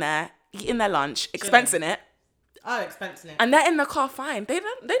sitting there eating their lunch, expensing it. Oh, expensing it. And they're in the car fine. They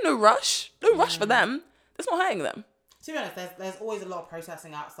no rush. No rush for them. It's not hurting them. To be honest, there's always a lot of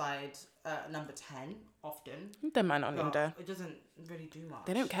protesting outside number 10, often. They might not even do. It doesn't really do much.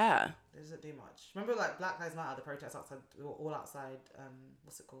 They don't care. It doesn't do much. Remember, like, Black Lives Matter, the protests outside, all outside,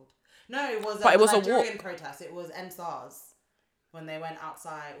 what's it called? No, it was but it was Nigerian a walk. protest. It was NSARS, when they went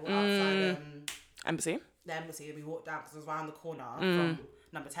outside, Embassy? The embassy. We walked down, because it was around the corner from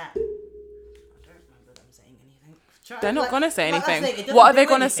number 10. I don't remember them saying anything. They're not going to say anything. What are they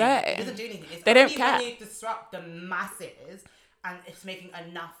going to say? It doesn't do anything. It's they don't care. When you disrupt the masses and it's making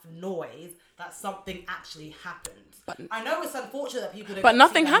enough noise that something actually happened. But I know it's unfortunate that people don't. But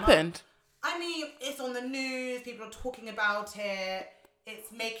nothing happened. I mean, it's on the news. People are talking about it.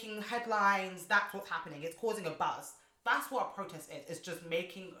 It's making headlines. That's what's happening. It's causing a buzz. That's what a protest is. It's just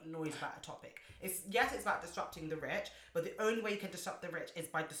making noise about a topic. It's about disrupting the rich, but the only way you can disrupt the rich is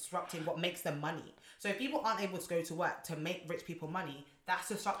by disrupting what makes them money. So if people aren't able to go to work to make rich people money, that's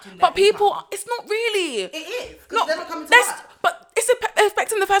disrupting their income. It's not really. It is. Because they're not coming to work. But it's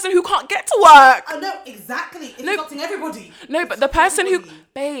affecting the person who can't get to work. Oh, no, exactly. It's disrupting everybody. No, but the person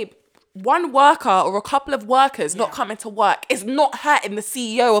babe, one worker or a couple of workers not coming to work is not hurting the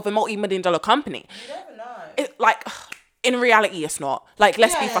CEO of a multi-million-dollar company. You never know. It's like, in reality, it's not. Like,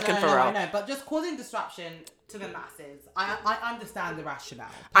 let's be fucking for real. I know, but just causing disruption to the masses, I understand the rationale.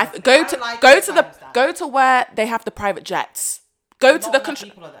 Go to where they have the private jets. Go to the country.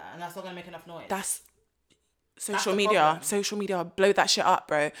 People are there, and that's not gonna make enough noise. That's social media. Social media, blow that shit up,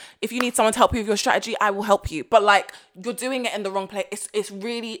 bro. If you need someone to help you with your strategy, I will help you. But like, you're doing it in the wrong place. It's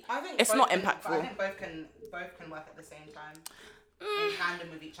really. It's not impactful. I think both can work at the same time. In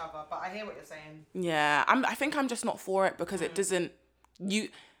tandem with each other, but I hear what you're saying. Yeah, I think I'm just not for it, because it doesn't.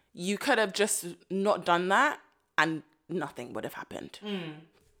 You could have just not done that, and nothing would have happened.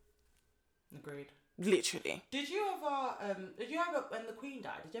 Agreed. Literally. Did you ever when the Queen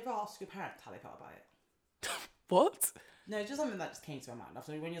died? Did you ever ask your parents how they felt about it? What? No, it's just something that just came to my mind.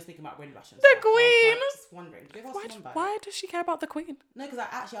 So when you're speaking about Windrush and the stuff, Queen. I was just wondering. Did you ever ask them about why does she care about the Queen? No, because I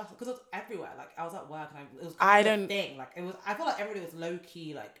actually asked, because it was everywhere. Like, I was at work and it was kind of a thing. Like, it was. I feel like everybody was low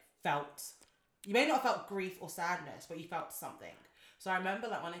key, like, felt. You may not have felt grief or sadness, but you felt something. So I remember,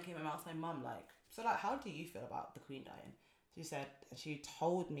 like, when I came home, I asked my mum, like, so, like, how do you feel about the Queen dying? She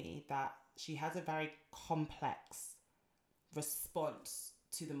told me that she has a very complex response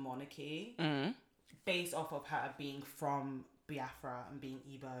to the monarchy, based off of her being from Biafra and being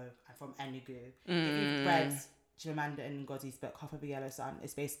Igbo and from Enugu. If you've read Chimamanda Ngozi's book, Half of a Yellow Sun,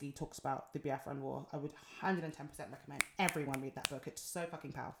 it basically talks about the Biafran War. I would 110% recommend everyone read that book. It's so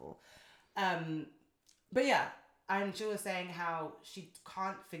fucking powerful. But yeah, and she was saying how she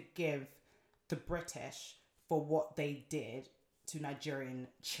can't forgive the British for what they did to Nigerian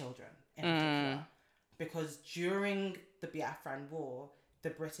children in particular. Because during the Biafran War, the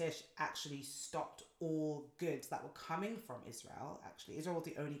British actually stopped all goods that were coming from Israel. Actually, Israel was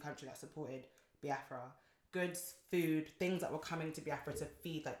the only country that supported Biafra. Goods, food, things that were coming to Biafra to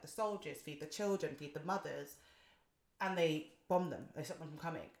feed, like, the soldiers, feed the children, feed the mothers. And they bombed them. They stopped them from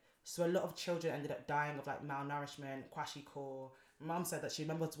coming. So a lot of children ended up dying of, like, malnourishment, kwashiorkor. Mum said that she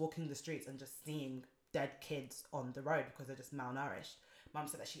remembers walking the streets and just seeing dead kids on the road because they're just malnourished. Mum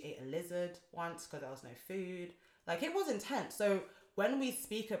said that she ate a lizard once because there was no food. Like, it was intense. So when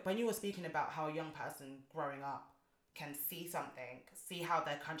you were speaking about how a young person growing up can see something, see how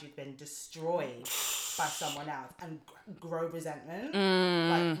their country's been destroyed by someone else and grow resentment.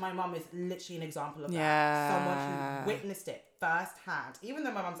 Like, my mum is literally an example of that. Someone who witnessed it firsthand. Even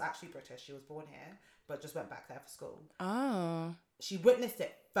though my mum's actually British, she was born here, but just went back there for school. Oh. She witnessed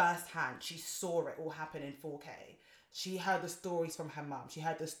it firsthand. She saw it all happen in 4K. She heard the stories from her mum. She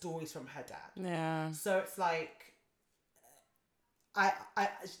heard the stories from her dad. Yeah. So it's like,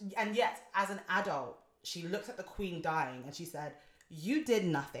 and yet, as an adult, she looked at the Queen dying and she said, you did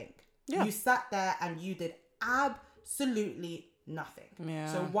nothing. Yeah. You sat there and you did absolutely nothing. Yeah.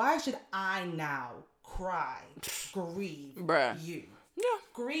 So why should I now cry, grieve you? Yeah.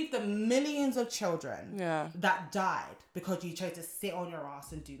 Grieve the millions of children that died because you chose to sit on your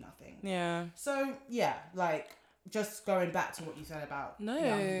ass and do nothing. Yeah. So, yeah, like, just going back to what you said about No.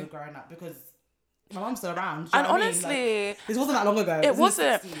 young people growing up, because my mum's still around. And honestly, like, this wasn't that long ago. It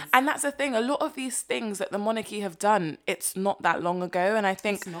wasn't. In the 60s. And that's the thing. A lot of these things that the monarchy have done, it's not that long ago. And I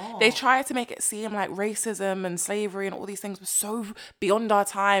think they try to make it seem like racism and slavery and all these things were so beyond our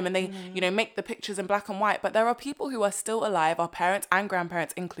time. And they, make the pictures in black and white. But there are people who are still alive, our parents and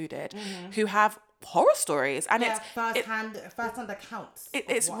grandparents included, who have horror stories. And it's first-hand accounts.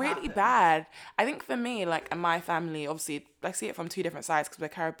 It's really bad. I think for me, like, and my family, obviously, I see it from two different sides because we're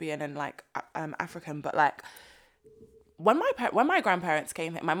Caribbean and like African. But like, when my grandparents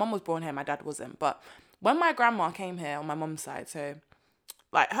came here, my mum was born here, my dad wasn't. But when my grandma came here on my mum's side, so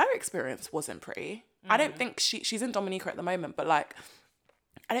like her experience wasn't pretty. I don't think she's in Dominica at the moment, but like,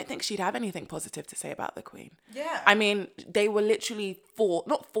 I don't think she'd have anything positive to say about the Queen. Yeah. I mean, they were literally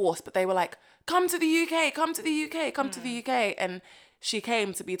not forced, but they were like, come to the UK, come to the UK, come to the UK. And she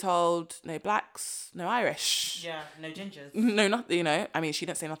came to be told, no blacks, no Irish. Yeah, no gingers. No, nothing, I mean, she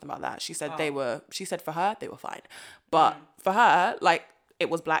didn't say nothing about that. She said she said for her, they were fine. But for her, like, it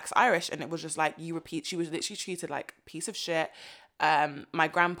was blacks, Irish. And it was just like, she was literally treated like a piece of shit. My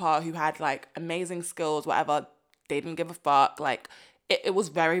grandpa, who had like amazing skills, whatever, they didn't give a fuck. Like, it was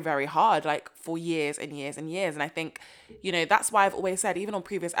very, very hard, like, for years and years and years. And I think, that's why I've always said, even on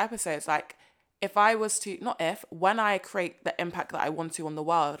previous episodes, like, when I create the impact that I want to on the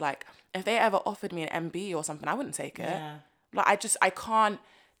world, like, if they ever offered me an MB or something, I wouldn't take it. Yeah. Like, I can't,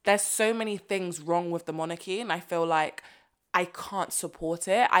 there's so many things wrong with the monarchy, and I feel like I can't support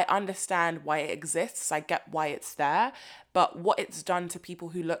it. I understand why it exists. I get why it's there. But what it's done to people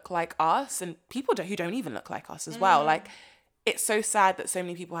who look like us, and people who don't even look like us as well, like, it's so sad that so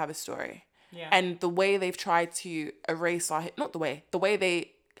many people have a story. Yeah. And the way they've tried to erase the way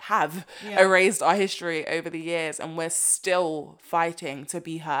they have erased our history over the years, and we're still fighting to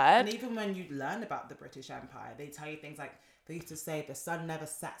be heard. And even when you learn about the British Empire, they tell you things like, they used to say the sun never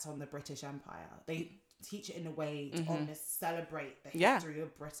sets on the British Empire. They teach it in a way to almost celebrate the history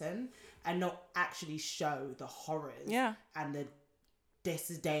of Britain and not actually show the horrors and the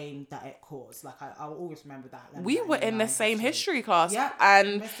disdain that it caused. Like, I'll always remember that. We were in the same history class, yeah,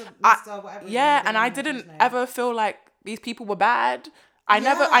 and Mr. whatever. And I didn't ever feel like these people were bad. I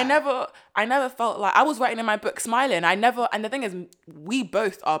never felt like I was writing in my book smiling. And the thing is, we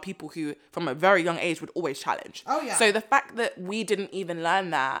both are people who, from a very young age, would always challenge. Oh yeah. So the fact that we didn't even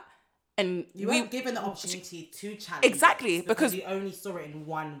learn that, and you weren't given the opportunity to challenge. Exactly, because you only saw it in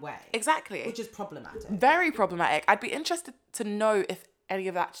one way. Exactly. Which is problematic. Very problematic. I'd be interested to know if any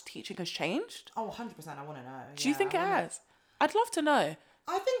of that teaching has changed. Oh, 100%. I want to know. Do you think it has? I'd love to know.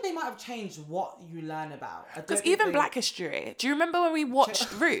 I think they might have changed what you learn about. Because even Black history, do you remember when we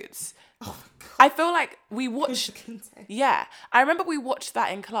watched Roots? Oh my God. I feel like we watched... Yeah. I remember we watched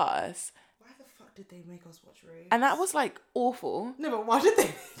that in class. Why the fuck did they make us watch Roots? And that was like awful. No, but why did they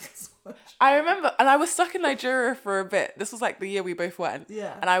make us watch? I remember, and I was stuck in Nigeria for a bit. This was like the year we both went.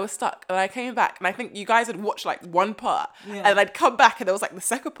 Yeah. And I was stuck, and I came back, and I think you guys had watched like one part, and I'd come back, and there was like the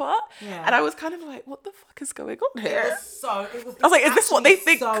second part, and I was kind of like, what the fuck is going on here? I was like, is this what they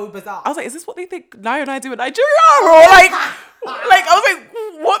think? So bizarre. I was like, is this what they think Naya and I do in Nigeria? Or like, I was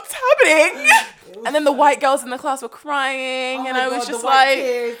like, what's happening? And then the white girls in the class were crying, and I was just like,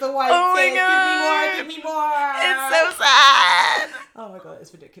 the white kids, give me more. It's so sad. Oh my God,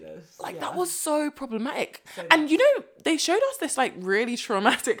 it's ridiculous. Like, that was so problematic. And they showed us this like really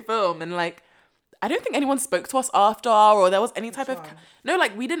traumatic film, and like, I don't think anyone spoke to us after, or there was any type of... No,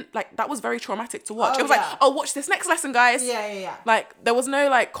 like, we didn't... Like, that was very traumatic to watch. It was like, watch this next lesson, guys. Yeah. Like, there was no,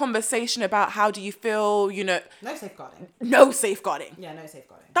 like, conversation about how do you feel, No safeguarding. No safeguarding. Yeah, no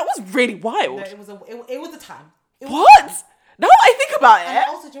safeguarding. That was really wild. No, it was a time. What? Now I think about it. And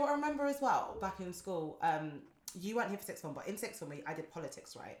also, do you know what I remember as well? Back in school, you weren't here for sixth form, but in sixth form, I did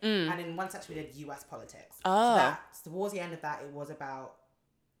politics, right? And in one section, we did US politics. Oh. So towards the end of that, it was about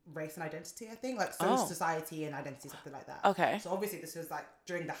race and identity, I think, like social society and identity, something like that. Okay. So obviously this was like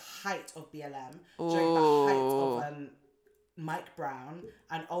during the height of BLM, during the height of Mike Brown,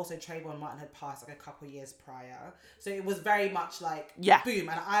 and also Trayvon Martin had passed like a couple of years prior. So it was very much like boom,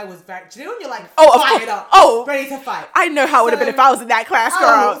 and I was very, do you know when you're like fired up, ready to fight? I know how it would have been if I was in that class,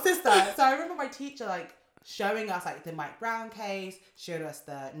 girl. Sister. So I remember my teacher like showing us like the Mike Brown case, showed us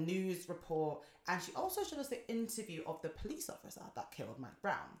the news report, and she also showed us the interview of the police officer that killed Mike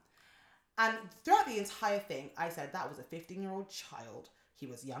Brown. And throughout the entire thing, I said that was a 15-year-old child. He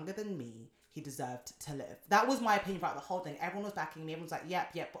was younger than me. He deserved to live. That was my opinion about the whole thing. Everyone was backing me. Everyone was like,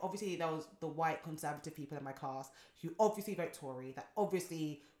 yep. But obviously there was the white conservative people in my class who obviously vote Tory, that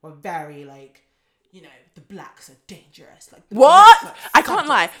obviously were very like, you know, the blacks are dangerous. Like what? I can't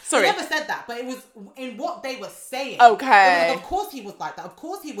lie. Sorry. He never said that, but it was in what they were saying. Okay. Like, of course he was like that. Of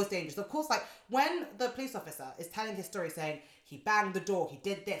course he was dangerous. Of course, like when the police officer is telling his story, saying he banged the door, he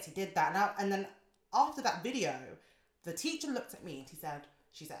did this, he did that. And then after that video, the teacher looked at me and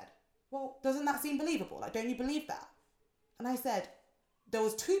she said, well, doesn't that seem believable? Like, don't you believe that? And I said, there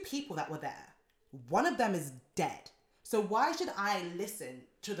was 2 people that were there. One of them is dead. So why should I listen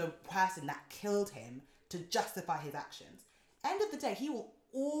to the person that killed him to justify his actions? End of the day, he will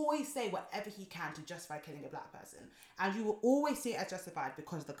always say whatever he can to justify killing a black person. And you will always see it as justified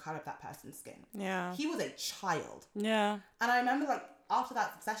because of the colour of that person's skin. Yeah. He was a child. Yeah. And I remember, like, after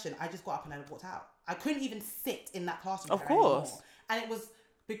that session, I just got up and I walked out. I couldn't even sit in that classroom of course. anymore. And it was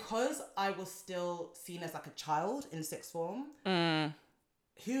because I was still seen as like a child in 6th form.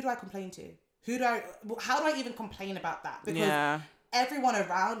 Who do I complain to? How do I even complain about that? Because everyone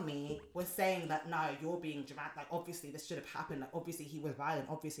around me was saying that, no, you're being dramatic. Like, obviously this should have happened. Like, obviously he was violent.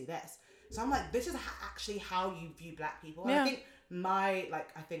 Obviously this. So I'm like, this is actually how you view black people. And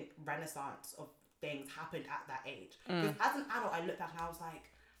I think renaissance of things happened at that age. Because as an adult, I looked back and I was like,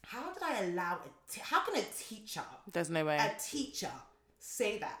 how did I allow how can a teacher? There's no way. A teacher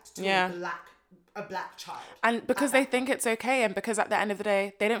say that to a black child. And because they think it's okay, and because at the end of the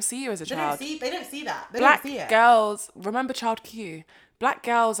day, they don't see you as a child. They don't see that. They Black don't see it. girls, remember Child Q. Black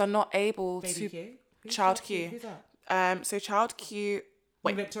girls are not able Baby to... Q? Child Q. Who's that? So Child Q...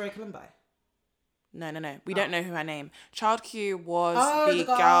 Wait. Victoria Columbi? No. We don't know who her name. Child Q was the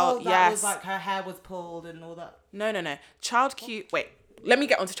girl girl... that was like, her hair was pulled and all that. No. Child Q... Wait. Let me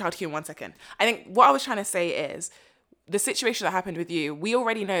get onto Child Q in 1 second. I think what I was trying to say is the situation that happened with you, we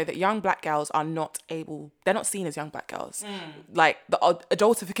already know that young black girls are not able, they're not seen as young black girls. Like the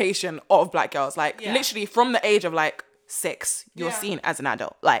adultification of black girls, like literally from the age of like 6, you're seen as an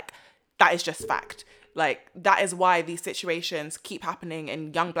adult. Like that is just fact. Like that is why these situations keep happening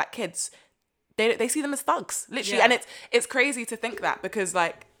in young black kids. They see them as thugs, literally. And it's crazy to think that because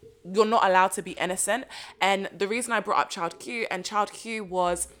like, you're not allowed to be innocent. And the reason I brought up Child Q, and Child Q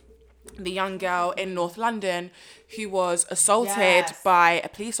was the young girl in North London who was assaulted by a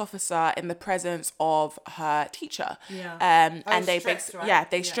police officer in the presence of her teacher. And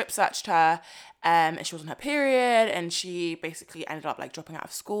they strip searched her. And she was on her period, and she basically ended up like dropping out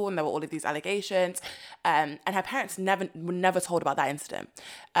of school, and there were all of these allegations. And her parents were never told about that incident.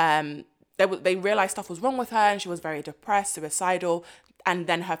 They realized stuff was wrong with her, and she was very depressed, suicidal. And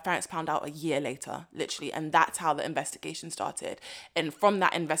then her parents found out a year later, literally. And that's how the investigation started. And from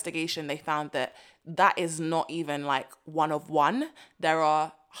that investigation, they found that is not even like one of one. There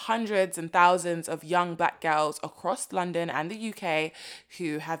are hundreds and thousands of young black girls across London and the UK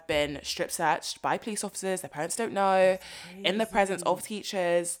who have been strip searched by police officers. Their parents don't know, in the presence of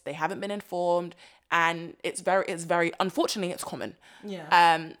teachers. They haven't been informed. And it's very, unfortunately, it's common.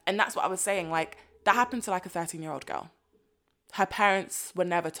 And that's what I was saying. Like, that happened to like a 13-year-old girl. Her parents were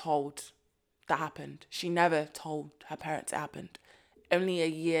never told that happened. She never told her parents it happened. Only a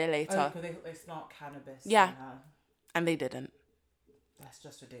year later. Oh, because they snort cannabis. Yeah. And they didn't. That's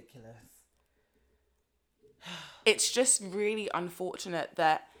just ridiculous. It's just really unfortunate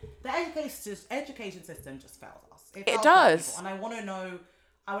that... The education system just fails us. It does. And I want to know...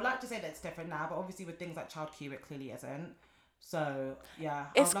 I would like to say that it's different now, but obviously with things like Child Q, it clearly isn't. So, yeah,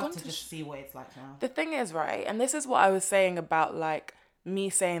 I'd love to just see what it's like now. The thing is, right, and this is what I was saying about, like, me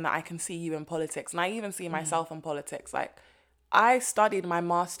saying that I can see you in politics, and I even see myself in politics. Like, I studied my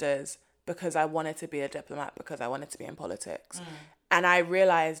master's because I wanted to be a diplomat, because I wanted to be in politics. And I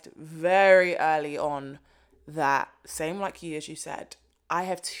realized very early on that, same like you, as you said, I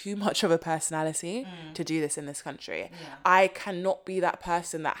have too much of a personality to do this in this country. I cannot be that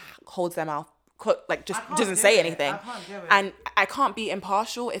person that holds their mouth, like just doesn't say anything. And I can't be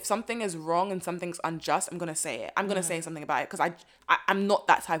impartial. If something is wrong and something's unjust, I'm going to say it. I'm going to say something about it because I'm not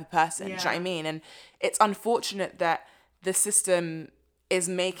that type of person. Do you know what I mean? And it's unfortunate that the system is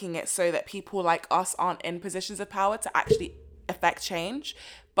making it so that people like us aren't in positions of power to actually affect change.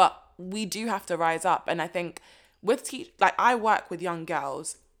 But we do have to rise up. And I think with I work with young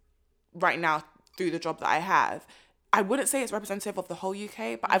girls right now through the job that I have. I wouldn't say it's representative of the whole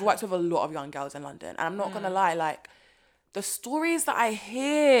UK, but I've worked with a lot of young girls in London. And I'm not going to lie, like, the stories that I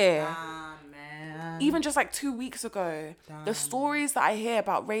hear, even just like 2 weeks ago, the stories that I hear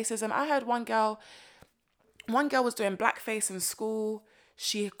about racism. I heard one girl was doing blackface in school.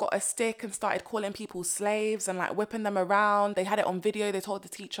 She got a stick and started calling people slaves and like whipping them around. They had it on video. They told the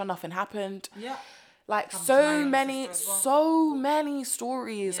teacher nothing happened. Yeah. Like so many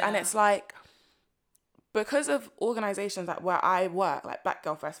stories. Yeah. And it's like, because of organizations like where I work, like Black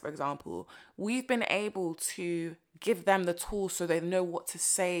Girl Fest, for example, we've been able to give them the tools so they know what to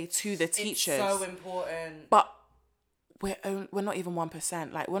say to the teachers. It's so important. But we're not even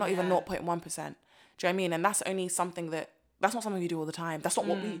 1%. Like, we're not even 0.1%. Do you know what I mean? And that's only something that's not something we do all the time. That's not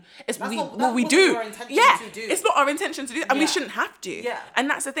what we do. Yeah, it's not our intention to do, and we shouldn't have to. Yeah. And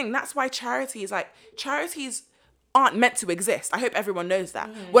that's the thing. That's why charities aren't meant to exist. I hope everyone knows that.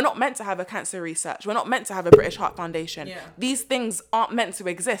 We're not meant to have a cancer research. We're not meant to have a British Heart Foundation. Yeah. These things aren't meant to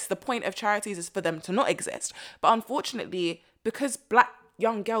exist. The point of charities is for them to not exist. But unfortunately, because Black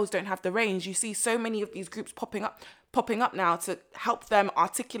young girls don't have the range, you see so many of these groups popping up now to help them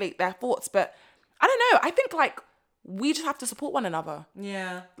articulate their thoughts. But I don't know. I think like we just have to support one another.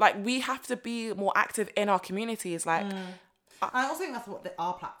 Yeah. Like, we have to be more active in our communities. Like, I also think that's what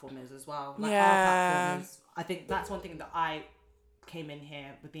our platform is as well. Like, Yeah. our platform is, I think that's one thing that I came in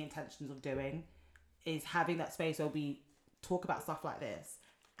here with the intentions of doing, is having that space where we talk about stuff like this,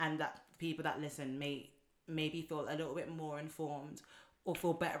 and that people that listen may maybe feel a little bit more informed or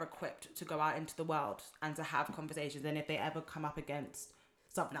feel better equipped to go out into the world and to have conversations. And if they ever come up against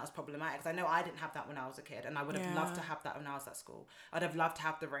something that was problematic, because I know I didn't have that when I was a kid, and I would have loved to have that when I was at school. I'd have loved to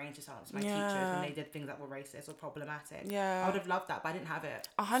have the range to silence my teachers when they did things that were racist or problematic. Yeah. I would have loved that, but I didn't have it.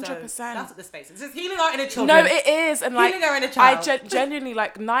 100%. So that's what the space is. It's healing our inner children. No, it is. And like, Healing our inner child. I genuinely,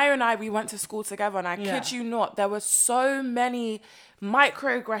 like, Naya and I, we went to school together, and I kid you not, there were so many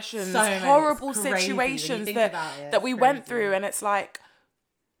microaggressions, horrible situations that we went through, and it's like,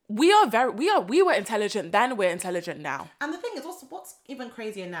 we were intelligent then, we're intelligent now. And the thing is, what's even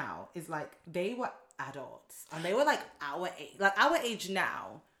crazier now is like, they were adults and they were like our age. Like, our age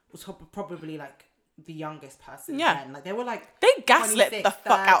now was probably like the youngest person then. Like, they were like, they gaslit the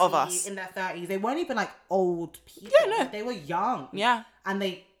fuck out of us in their 30s. They weren't even like old people. Yeah, no. Like, they were young. Yeah. And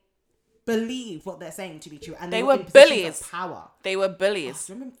they believe what they're saying to be true. And they were in bullies. Of power. They were bullies.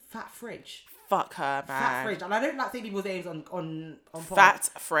 Do you remember Fat Fridge? Fuck her, man. Fat Fridge. And I don't like saying people's names on Fat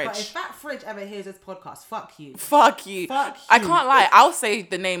Fridge. But if Fat Fridge ever hears this podcast, fuck you. Fuck you. Fuck you. I can't lie. I'll say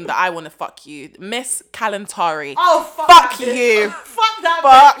the name that I want to fuck you. Miss Kalantari. Oh, fuck you. Fuck that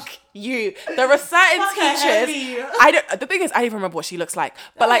Fuck bitch. You. There are certain teachers. The thing is, I don't even remember what she looks like.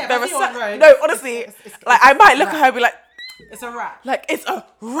 But like, there are no, honestly, it's like, I might look at her and be like, it's a wrap. Like, it's a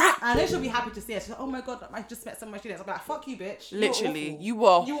wrap. And then she'll be happy to see it. She's like, oh my God, I just met some of my students. I'm like, fuck you, bitch. Literally, you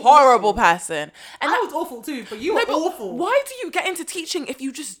were a horrible person. And I was awful too, but you were awful. Why do you get into teaching if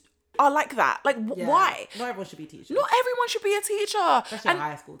you just are like that? Like, why? Not everyone should be teachers. Not everyone should be a teacher. Especially a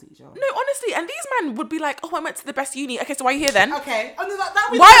high school teacher. No, honestly. And these men would be like, oh, I went to the best uni. Okay, so why are you here then? Okay. Why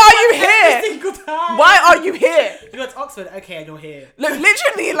are you here? Every single time. Why are you here? You went to Oxford. Okay, and you're here. Look,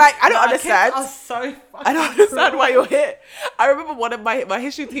 literally, like, I don't understand. Kids are so fucking I don't understand why you're here. I remember one of my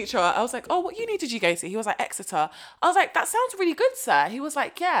history teacher, I was like, oh, what uni did you go to? He was like, Exeter. I was like, that sounds really good, sir. He was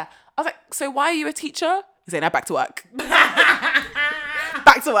like, yeah. I was like, so why are you a teacher? He's like, now back to work.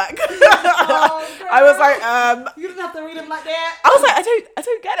 Back to work. I was like, you didn't have to read him like that. I was like, I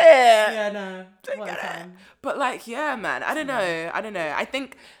don't get it. Yeah, no. Don't get it. But like, yeah, man, I don't know. I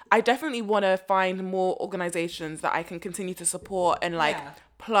think I definitely want to find more organizations that I can continue to support and like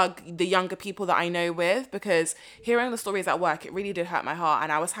plug the younger people that I know with, because hearing the stories at work, it really did hurt my heart,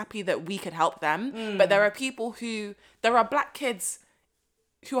 and I was happy that we could help them. But there are Black kids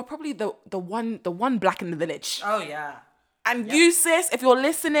who are probably the one Black in the village. Oh yeah. And you, sis, if you're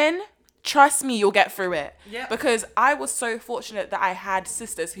listening, trust me, you'll get through it. Yeah. Because I was so fortunate that I had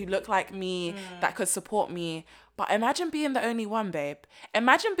sisters who looked like me that could support me. But imagine being the only one, babe.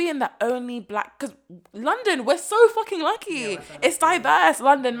 Imagine being the only Black... Because London, we're so fucking lucky. Yeah, it's diverse.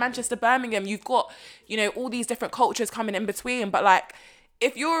 London, Manchester, Birmingham. You've got, all these different cultures coming in between. But like,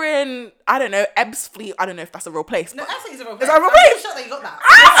 if you're in, I don't know, Ebbsfleet, I don't know if that's a real place. No, that's a real place. Is that a real place? I'm sure that you got that.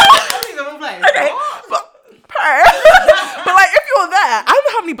 That's a real place. Okay. But like, if you're there, I don't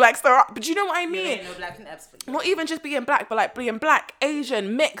know how many Blacks there are, but you know what I mean? There ain't no Black in Ebbsfleet. Not even just being Black, but like being Black,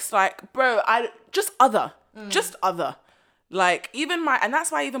 Asian, mixed, like, bro, just other. Like, and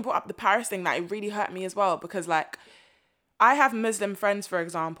that's why I even brought up the Paris thing, that it really hurt me as well, because like, I have Muslim friends, for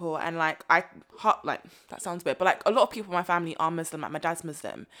example, and like, that sounds weird, but like, a lot of people in my family are Muslim, like my dad's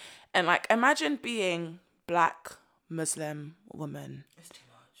Muslim, and like, imagine being Black, Muslim woman. It's too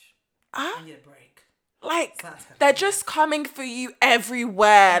much. I need a break. Like, they're just coming for you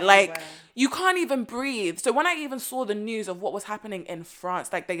everywhere. Like, you can't even breathe. So when I even saw the news of what was happening in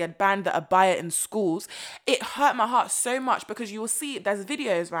France, like they had banned the abaya in schools, it hurt my heart so much, because you will see, there's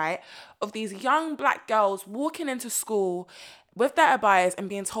videos, right, of these young Black girls walking into school with their abayas and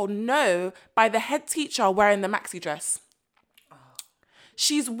being told no by the head teacher wearing the maxi dress.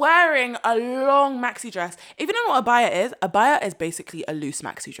 She's wearing a long maxi dress. If you don't know what a baya is basically a loose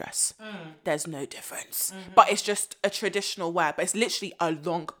maxi dress. There's no difference. But it's just a traditional wear, but it's literally a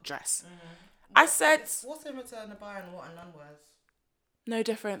long dress. I said... What's the return of abaya and what a nun wears? No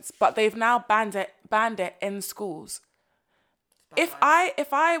difference. But they've now banned it in schools. If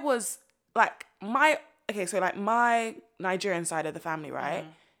I was like my Nigerian side of the family, right?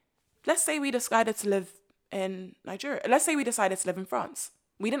 Let's say we decided to live in Nigeria. Let's say we decided to live in France.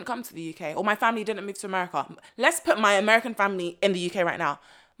 We didn't come to the UK, or my family didn't move to America. Let's put my American family in the UK right now.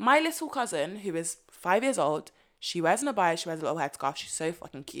 My little cousin, who is 5 years old, she wears an abaya, she wears a little headscarf. She's so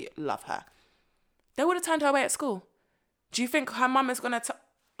fucking cute. Love her. They would have turned her away at school. Do you think her mum is going to,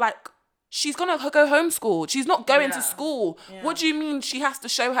 she's going to go homeschooled. She's not going to school. Yeah. What do you mean she has to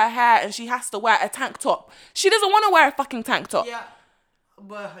show her hair and she has to wear a tank top? She doesn't want to wear a fucking tank top. Yeah,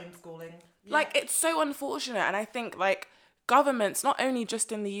 we're homeschooling. Yeah. Like, it's so unfortunate. And I think, like, governments, not only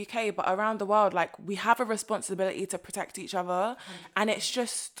just in the UK, but around the world, like, we have a responsibility to protect each other. 100%. And it's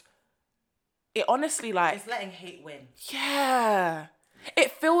just, it honestly, like... It's letting hate win. Yeah.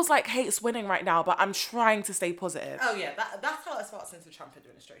 It feels like hate's winning right now, but I'm trying to stay positive. Oh, yeah. That's how it's felt since the Trump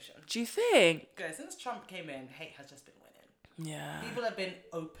administration. Do you think? Good. Since Trump came in, hate has just been winning. Yeah. People have been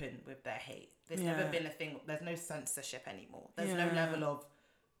open with their hate. There's never been a thing. There's no censorship anymore. There's no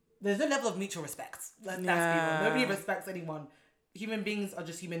level of mutual respect. That's people. Nobody respects anyone. Human beings are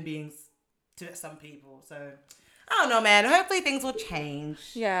just human beings to some people. So... I don't know, man. Hopefully things will change.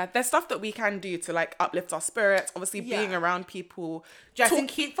 Yeah, there's stuff that we can do to like uplift our spirits. Obviously, being around people. Dressing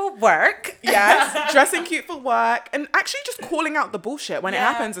cute for work. Yes, dressing cute for work. And actually just calling out the bullshit when it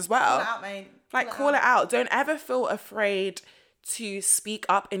happens as well. Call it out, mate. Call it out. Don't ever feel afraid to speak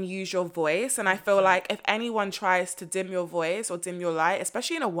up and use your voice. And I feel like if anyone tries to dim your voice or dim your light,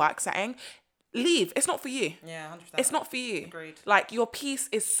 especially in a work setting, leave. It's not for you. Yeah, 100%. It's not for you. Agreed. Like, your peace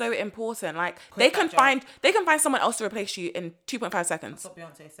is so important. Like, Quit they can find someone else to replace you in 2.5 seconds. That's what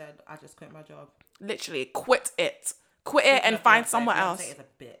Beyonce said. I just quit my job. Literally, quit it and find someone else. Beyonce is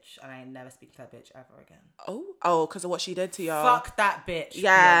a bitch, and I ain't never speak to that bitch ever again. Oh, because of what she did to y'all. Fuck that bitch.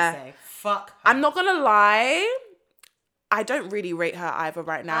 Yeah. Beyonce. Fuck her. I'm not gonna lie. I don't really rate her either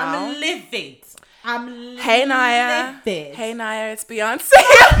right now. I'm livid. Hey Naya. Livid. Hey Naya, it's Beyonce.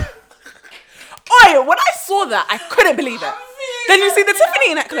 Oi, when I saw that, I couldn't believe it. Then you see the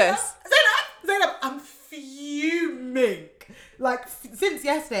Tiffany necklace. Zainab, I'm fuming. Like, since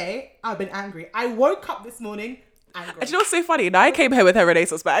yesterday, I've been angry. I woke up this morning angry. And you know what's so funny? Naya came here with her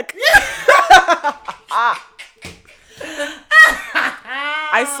Renaissance bag.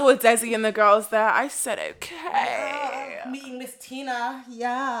 I saw Desi and the girls there. I said, okay. Meeting Miss Tina.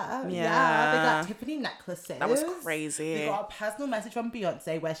 Yeah. They got Tiffany necklaces. That was crazy. They got a personal message from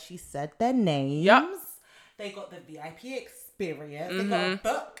Beyonce where she said their names. Yep. They got the VIP experience. They got a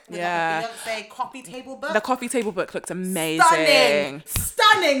book. They got the Beyonce coffee table book. The coffee table book looked amazing.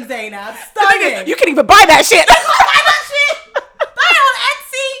 Stunning, Zainab. Stunning. You can even buy that shit. You can buy that shit. Buy it on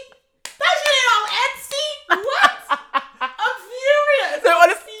Etsy. That shit ain't on Etsy. What? I'm furious. No,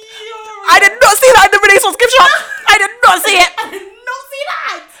 honestly, I did not see that in the Renaissance gift shop. I did not see it. I did not see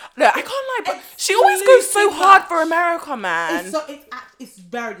that. No, I can't lie, but she always goes so hard for America, man. It's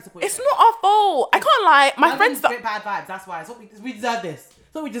very disappointing. It's not our fault. I can't lie. My friends get bad vibes. That's why. It's what we deserve this.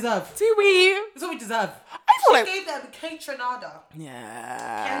 It's what we deserve. Do we? It's what we deserve. I feel like gave them Kate Trinada.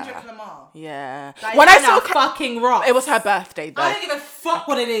 Yeah. Kendrick Lamar. Yeah. Diana When I saw fucking rock. It was her birthday though. I don't give a fuck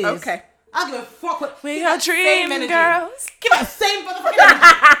what it is. Okay. I don't give a fuck what. We are dream girls. Give that same motherfucking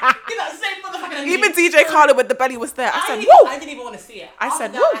energy. Give that same motherfucking energy. Even DJ Khaled with the belly was there. I said, woo. I didn't even want to see it. I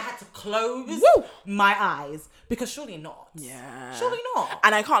said, woo. I had to close my eyes because surely not. Yeah. Surely not.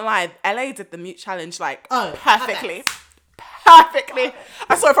 And I can't lie, LA did the mute challenge like perfectly. Perfect. Perfectly.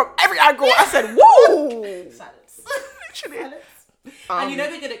 I saw it from every angle. I said, woo. Silence. Literally. Silence. And you know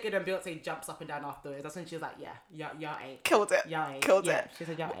they're good and Beyonce jumps up and down afterwards. That's when she was like, y'all ain't. Killed it. Y'all ain't. Killed it. She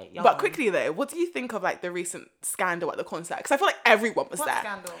said, y'all ain't. But quickly though, what do you think of like the recent scandal at the concert? Because I feel like everyone was there. What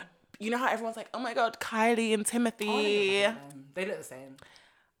scandal? You know how everyone's like, oh my God, Kylie and Timothy. Oh, they look the same.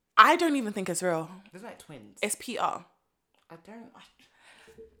 I don't even think it's real. They're like twins. It's PR. I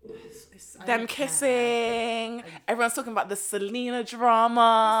Them kissing. Everyone's talking about the Selena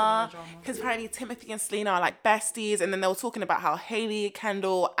drama. Because apparently Timothy and Selena are like besties. And then they were talking about how Hailey,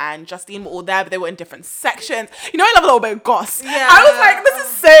 Kendall, and Justine were all there, but they were in different sections. You know, I love a little bit of goss. Yeah. I was like, this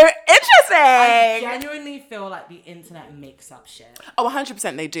is so interesting. I genuinely feel like the internet makes up shit. Oh,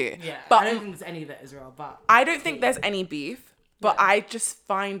 100% they do. Yeah. But I don't think there's any of it is real. But I don't think there's any beef. But I just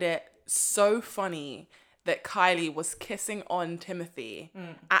find it so funny that Kylie was kissing on Timothy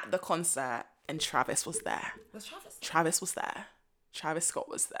at the concert and Travis was there. Was Travis? Travis was there. Travis Scott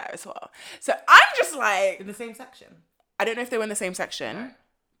was there as well. So I'm just like, In the same section. I don't know if they were in the same section,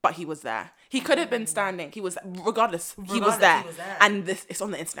 but he was there. He could have been standing. He was, regardless, he was there. And it's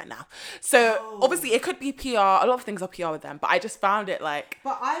on the internet now. So obviously it could be PR. A lot of things are PR with them, but I just found it like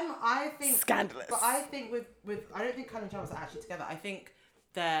I think scandalous. But I think with I don't think Kylie and Travis are actually together. I think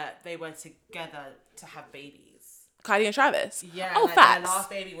that they were together to have babies. Kylie and Travis. Yeah. Oh, like, facts. Their last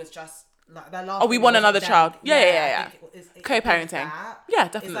baby was just like their last. Oh, we baby want wasn't another them. child. Yeah. I think it Co-parenting. gives that. Yeah,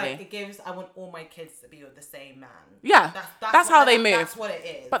 It's definitely. like, it gives, I want all my kids to be with the same man. Yeah, that's how they move. That's what it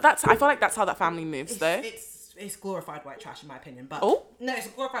is. But I feel like that's how that family moves, though. It's glorified white trash in my opinion. But Oh? no, it's a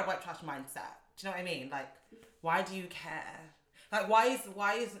glorified white trash mindset. Do you know what I mean? Like, why do you care? Like, why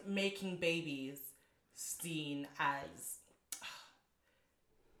is making babies seen as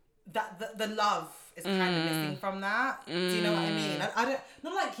that the love is kind of missing from that? Do you know what I mean? I don't,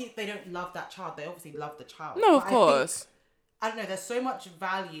 not like they don't love that child. They obviously love the child. No, of But course. I don't know. There's so much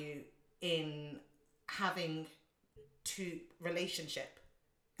value in having relationship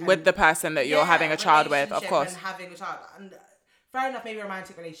With the person that you're having a child with, of course. And having a child, and fair enough, maybe a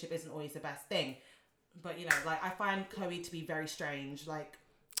romantic relationship isn't always the best thing, but you know, like, I find Chloe to be very strange. Like,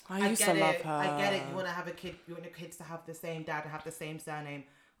 I used to love her. I get it. You want to have a kid. You want your kids to have the same dad and have the same surname.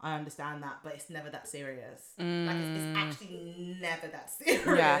 I understand that, but it's never that serious. Like, it's actually never that serious.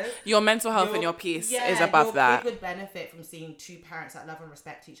 Yeah, your mental health and your peace is above that. Your kid would benefit from seeing two parents that love and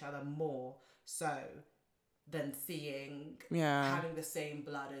respect each other more so than seeing having the same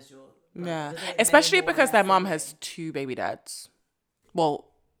blood as your brother. Yeah, There's especially more because or their less mom in has it. 2 baby dads. Well,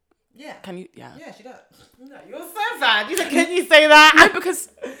 Yeah. can you? Yeah. Yeah, she does. No, you're so bad. You said, can you say that? No, because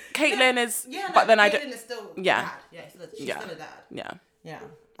Caitlyn is. Yeah, no, but then I Caitlyn don't. is still Yeah. dad. Yeah, she's still a dad. Yeah. Yeah.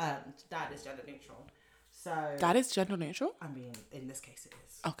 Dad is gender neutral. So Dad is gender neutral. I mean, in this case it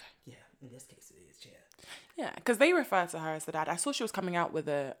is. Okay. Yeah, in this case it is. Yeah. Yeah, because they refer to her as the dad. I saw she was coming out with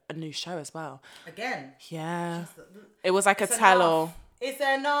a new show as well. Again. Yeah. It was like It's a tell-all. enough. It's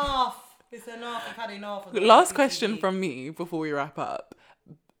enough. It's enough. I've had enough. of Last TV. question from me before we wrap up.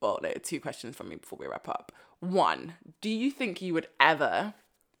 Well, no, 2 questions from me before we wrap up. 1, do you think you would ever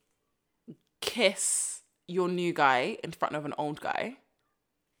kiss your new guy in front of an old guy?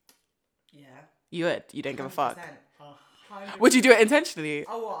 Yeah. You would. You don't give a fuck. 100%. Would you do it intentionally?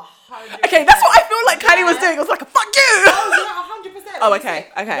 Oh, 100%. Okay, that's what I feel like Kylie was doing. It was like, fuck you! Oh, yeah, 100%. Oh, okay,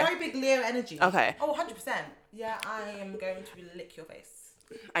 okay. Very big Leo energy. Okay. Oh, 100%. Yeah, I am going to lick your face.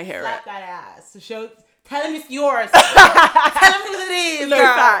 I hear Slap it. that ass. Tell him it's yours. Tell him who it is. No,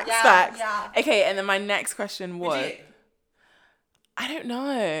 girl. facts, Yeah, facts. Yeah. Okay, and then my next question was... Would you? I don't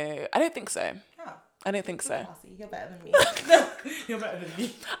know. I don't think so. Yeah. I don't think so. Classy. You're better than me. You're better than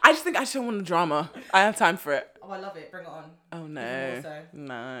me. I just think I just don't want the drama. I have time for it. Oh, I love it. Bring it on. Oh, no. Even more so.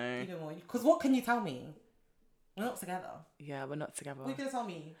 No. Even more. Because what can you tell me? We're not together. Yeah, we're not together. What are you going to tell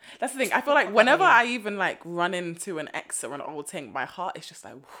me? That's the thing. I feel like whenever I even like run into an ex or an old thing, my heart is just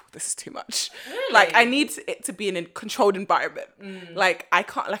like, this is too much. Really? Like, I need it to be in a controlled environment. Like, I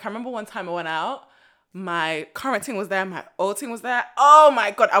can't, like, I remember one time I went out, my current thing was there, my old thing was there. Oh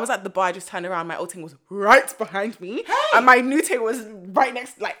my God. I was at the bar, I just turned around, my old thing was right behind me. Hey! And my new thing was right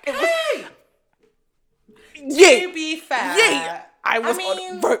next, like, it was, Hey! yeah. To be fair. Yeah. I was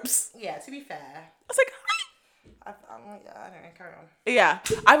mean, on ropes. Yeah, to be fair. I was like, I don't know. Carry on. yeah.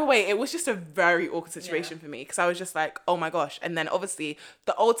 Either way, it was just a very awkward situation for me because I was just like, oh my gosh. And then obviously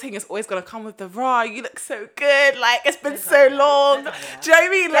the old thing is always gonna come with the raw. You look so good. Like it's been so long. Do you know what I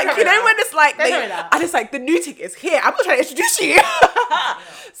mean? Like you know when it's like, and it's like the new thing is here. I'm not trying to introduce you.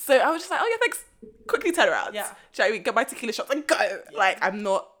 So I was just like, oh yeah, thanks. Quickly turn around. Yeah. Do you know what I mean? Get my tequila shots and go. Yeah. Like I'm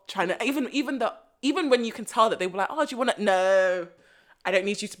not trying to even when you can tell that they were like, oh, do you want to? No, I don't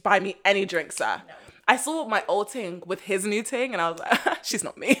need you to buy me any drinks, sir. No. I saw my old ting with his new ting, and I was like, she's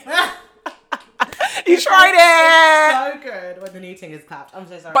not me. You tried it. It's so good when the new ting is clapped. I'm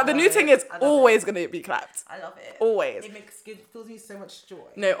so sorry. But the new ting is always going to be clapped. I love it. Always. It fills me so much joy.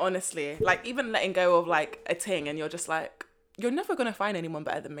 No, honestly. Like, even letting go of, like, a ting, and you're just like, you're never going to find anyone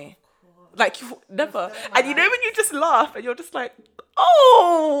better than me. Like, you never. And you know when you just laugh, and you're just like,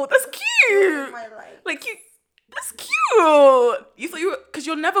 oh, that's cute. Like, that's cute. You thought because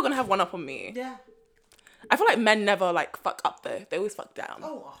you're never going to have one up on me. Yeah. I feel like men never, like, fuck up, though. They always fuck down.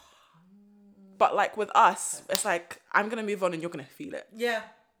 Oh. But, like, with us, it's like, I'm going to move on and you're going to feel it. Yeah.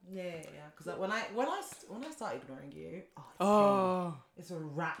 Yeah. Because like, when I started ignoring you, it's a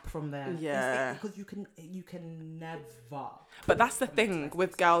wrap from there. Yeah. Because you can never. But that's the thing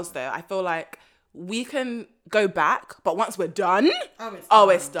with girls, though. I feel like we can go back, but once we're done,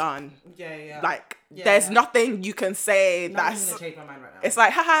 it's done. Yeah. Like, there's nothing you can say Nothing's that's... gonna change my mind right now. It's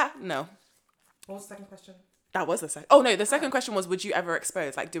like, haha, no. What was the second question? That was the second. Oh no, the second question was, would you ever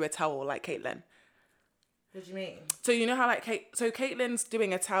expose, like, do a towel like Caitlyn? What do you mean? So you know how like Caitlyn's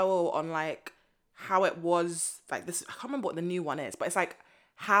doing a towel on like how it was like this. I can't remember what the new one is, but it's like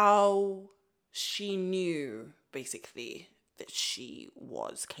how she knew basically that she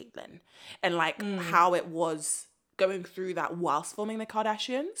was Caitlyn, and like how it was going through that whilst filming the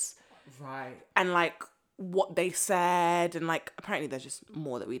Kardashians, Right. and like what they said, and like apparently there's just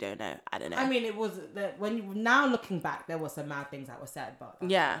more that we don't know. I don't know. I mean, it was now looking back, there were some mad things that were said, but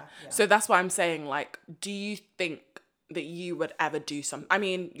Yeah. So that's why I'm saying, like, do you think that you would ever do some? I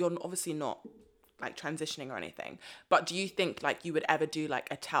mean, you're obviously not like transitioning or anything, but do you think like you would ever do like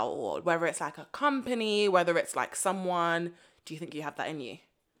a tell all, whether it's like a company, whether it's like someone? Do you think you have that in you?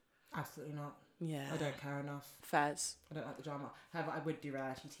 absolutely not. Yeah. I don't care enough. Fairs. I don't like the drama. However, I would do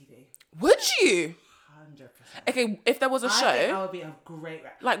reality TV. Would you? 100%. Okay, if there was a I think that show, would be a great.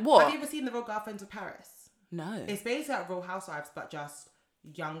 like what? Have you ever seen The Real Girlfriends of Paris? No. It's basically like Real Housewives, but just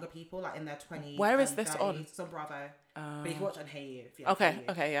younger people, like in their 20s. Where is and this 30s. on? It's on Bravo. But you can watch it on Hey You. If you have Okay. Hey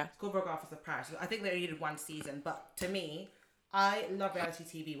You. Okay. Yeah. It's called Real Girlfriends of Paris. I think they only did one season, but to me, I love reality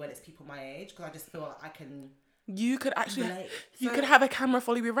TV when it's people my age because I just feel like I can. You could actually. relate. You So- could have a camera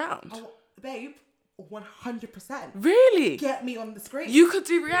follow you around. Oh, babe, 100%. Really? Get me on the screen. You could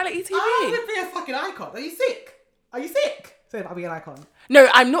do reality TV. I would be a fucking icon. Are you sick? Are you sick? So I'll be an icon. No,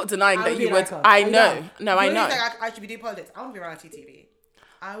 I'm not denying I that would be you an would. icon. I know. No, I You know. don't think I should be doing politics. I want to be reality TV.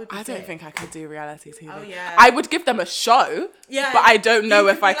 I would be I don't sick. think I could do reality TV. Oh, yeah. I would give them a show. Yeah. But I don't know You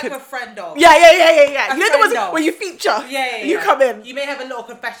if I be could. like a friend of. Yeah. You know the friend ones of. where you feature. Yeah. You come in. You may have a little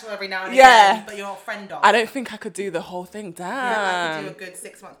confessional every now and Yeah. again, but you're a friend of. I don't think I could do the whole thing. Yeah, I Damn. could do a good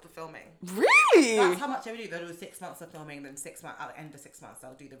 6 months of filming. Really? That's how much they would do. They'll do 6 months of filming, then 6 months, at the end of 6 months,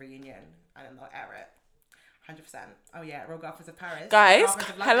 they'll do the reunion, and then they'll air it. 100%. Oh yeah, Real Girlfriends of Paris. Guys, Girlfriends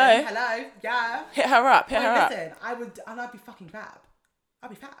of hello. London. Hello. Yeah. Hit her up. Hit her up. Listen, I'd be fucking fab. I'd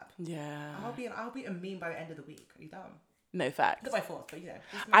be fab. Yeah. I'll be a meme by the end of the week. Are you dumb? No facts. Not by force, but you know.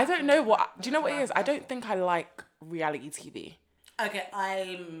 I don't know what. Do you know what it is? I don't think I like reality TV. Okay,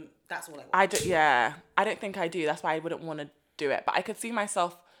 that's all I want. I don't. Yeah. I don't think I do. That's why I wouldn't want to do it. But I could see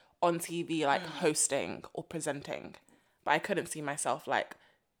myself on TV like hosting or presenting, but I couldn't see myself like,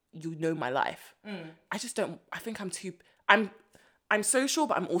 you know, my life. I just don't. I think I'm too. I'm social,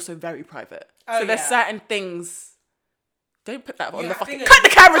 but I'm also very private. Oh, so there's yeah. certain things. Don't put that on Yeah, the I fucking. think Cut the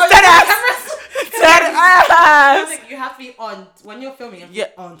cameras, dead ass. Dead I ass. think you have to be on when you're filming. You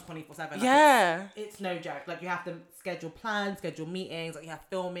have to be on 24/7. Like Yeah. it's no joke. Like you have to schedule plans, schedule meetings. Like you have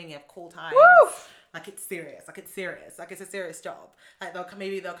filming, you have call times. Woo. Like it's serious. Like it's serious. Like it's a serious job. Like they'll come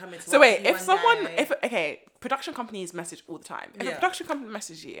into. So work wait, with you if one someone, day. okay, production companies message all the time. If a Yeah. production company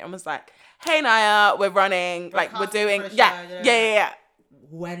messaged you and was like, "Hey Naya, we're running, like we're casting doing, for a yeah, show, yeah."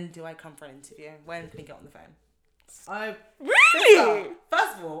 When do I come for an interview? When can we get on the phone? I Really?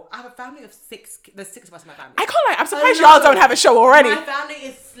 First of all, I have a family of 6. There's 6 of us in my family. I can't lie. I'm surprised no. y'all don't have a show already. My family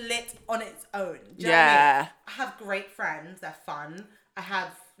is split on its own. Do you know what I Yeah. mean? I have great friends. They're fun. I have,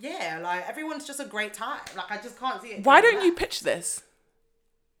 like everyone's just a great time. Like I just can't see it. Why doing don't you that. pitch this?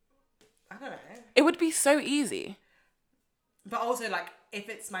 I don't know. It would be so easy. But also, like, if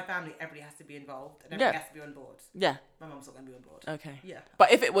it's my family, everybody has to be involved and everybody Yeah. has to be on board. Yeah. My mum's not going to be on board. Okay. Yeah.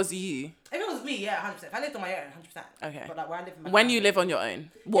 But if it was you, If it was me, yeah, 100%. If I lived on my own, 100%. Okay. But like where I live in my when family, you live on your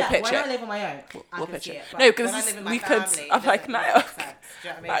own, we'll pitch when it. I live on my own, I We'll can pitch see it. it. No, But because when I live in my we could. family, I'm it like, doesn't no. make sense. Do you know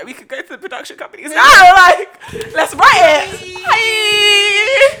what I mean? Like we could go to the production companies now. Like, let's write it.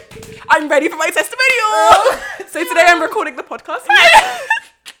 Hi. I'm ready for my testimonial. So today I'm recording the podcast.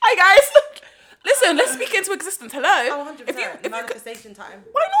 Hi guys. Listen, let's speak into existence. Hello. Oh, 100%. If you could, Manifestation time.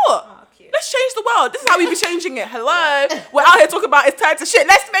 why not? Oh, cute. Let's change the world. This is how we be changing it. Hello. We're out here talking about it's time to shit.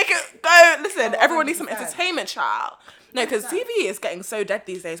 Let's make it go. Listen, everyone needs some 100%. entertainment, child. No, because TV is getting so dead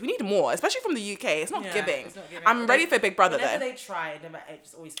these days. We need more, especially from the UK. It's not Yeah, giving. it's not giving. I'm ready for Big Brother Whenever though. they try, it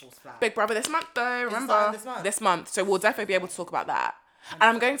just always falls flat. Big Brother this month though. Remember starting this month? So we'll definitely be able to talk about that. And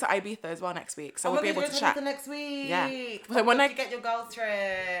I'm going to Ibiza as well next week, so we'll be able to chat. next week. Yeah. So So when I- you get your girls trip.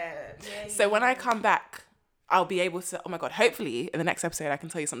 Yay. So when I come back, I'll be able to. Oh my god! Hopefully, in the next episode, I can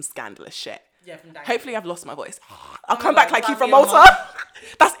tell you some scandalous shit. Yeah, from Dank. Hopefully, I've lost my voice. I'll my come back God, like you love from you, Malta. Mom.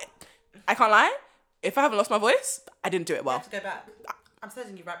 That's it. I can't lie. If I haven't lost my voice, I didn't do it You well. have to go back. I'm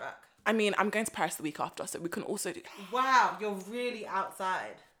sending you right back. I mean, I'm going to Paris the week after, so we can also do. Wow, you're really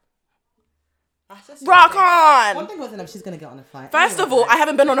outside. That's just Rock shocking. on! One thing was enough. She's gonna get on a flight. First of all, Anyway, I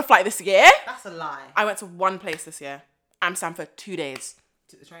haven't been on a flight this year. that's a lie. I went to one place this year, Amsterdam, for 2 days.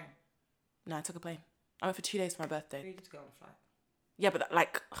 Took the train. No, I took a plane. I went for 2 days for my birthday. You need to go on a flight. Yeah, but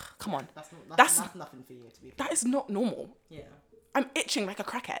like, ugh, come on. That's nothing for you to be. That is not normal. Yeah. I'm itching like a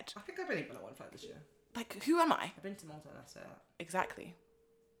crackhead. I think I've only been on one flight this year. Like, who am I? I've been to Malta, that's it. Exactly.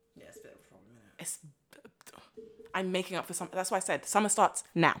 Yeah, it's a bit of a problem, isn't it? I'm making up for something. That's why I said summer starts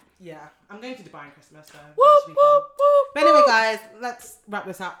now. Yeah, I'm going to Dubai on Christmas, so Woo, that should be fun. woo, woo, But anyway, woo. guys, let's wrap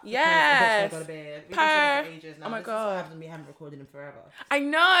this up. Yes. We've been Per- talking for ages now. oh my This is God. what happens when we haven't recorded in forever. I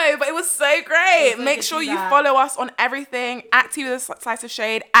know, but it was so great. so Make good sure to you that. follow us on everything. At Tea with a Slice of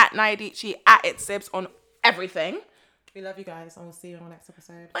Shade, at Nyadici, at It's Sibs on everything. We love you guys, and we'll see you on the next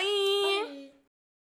episode. Bye.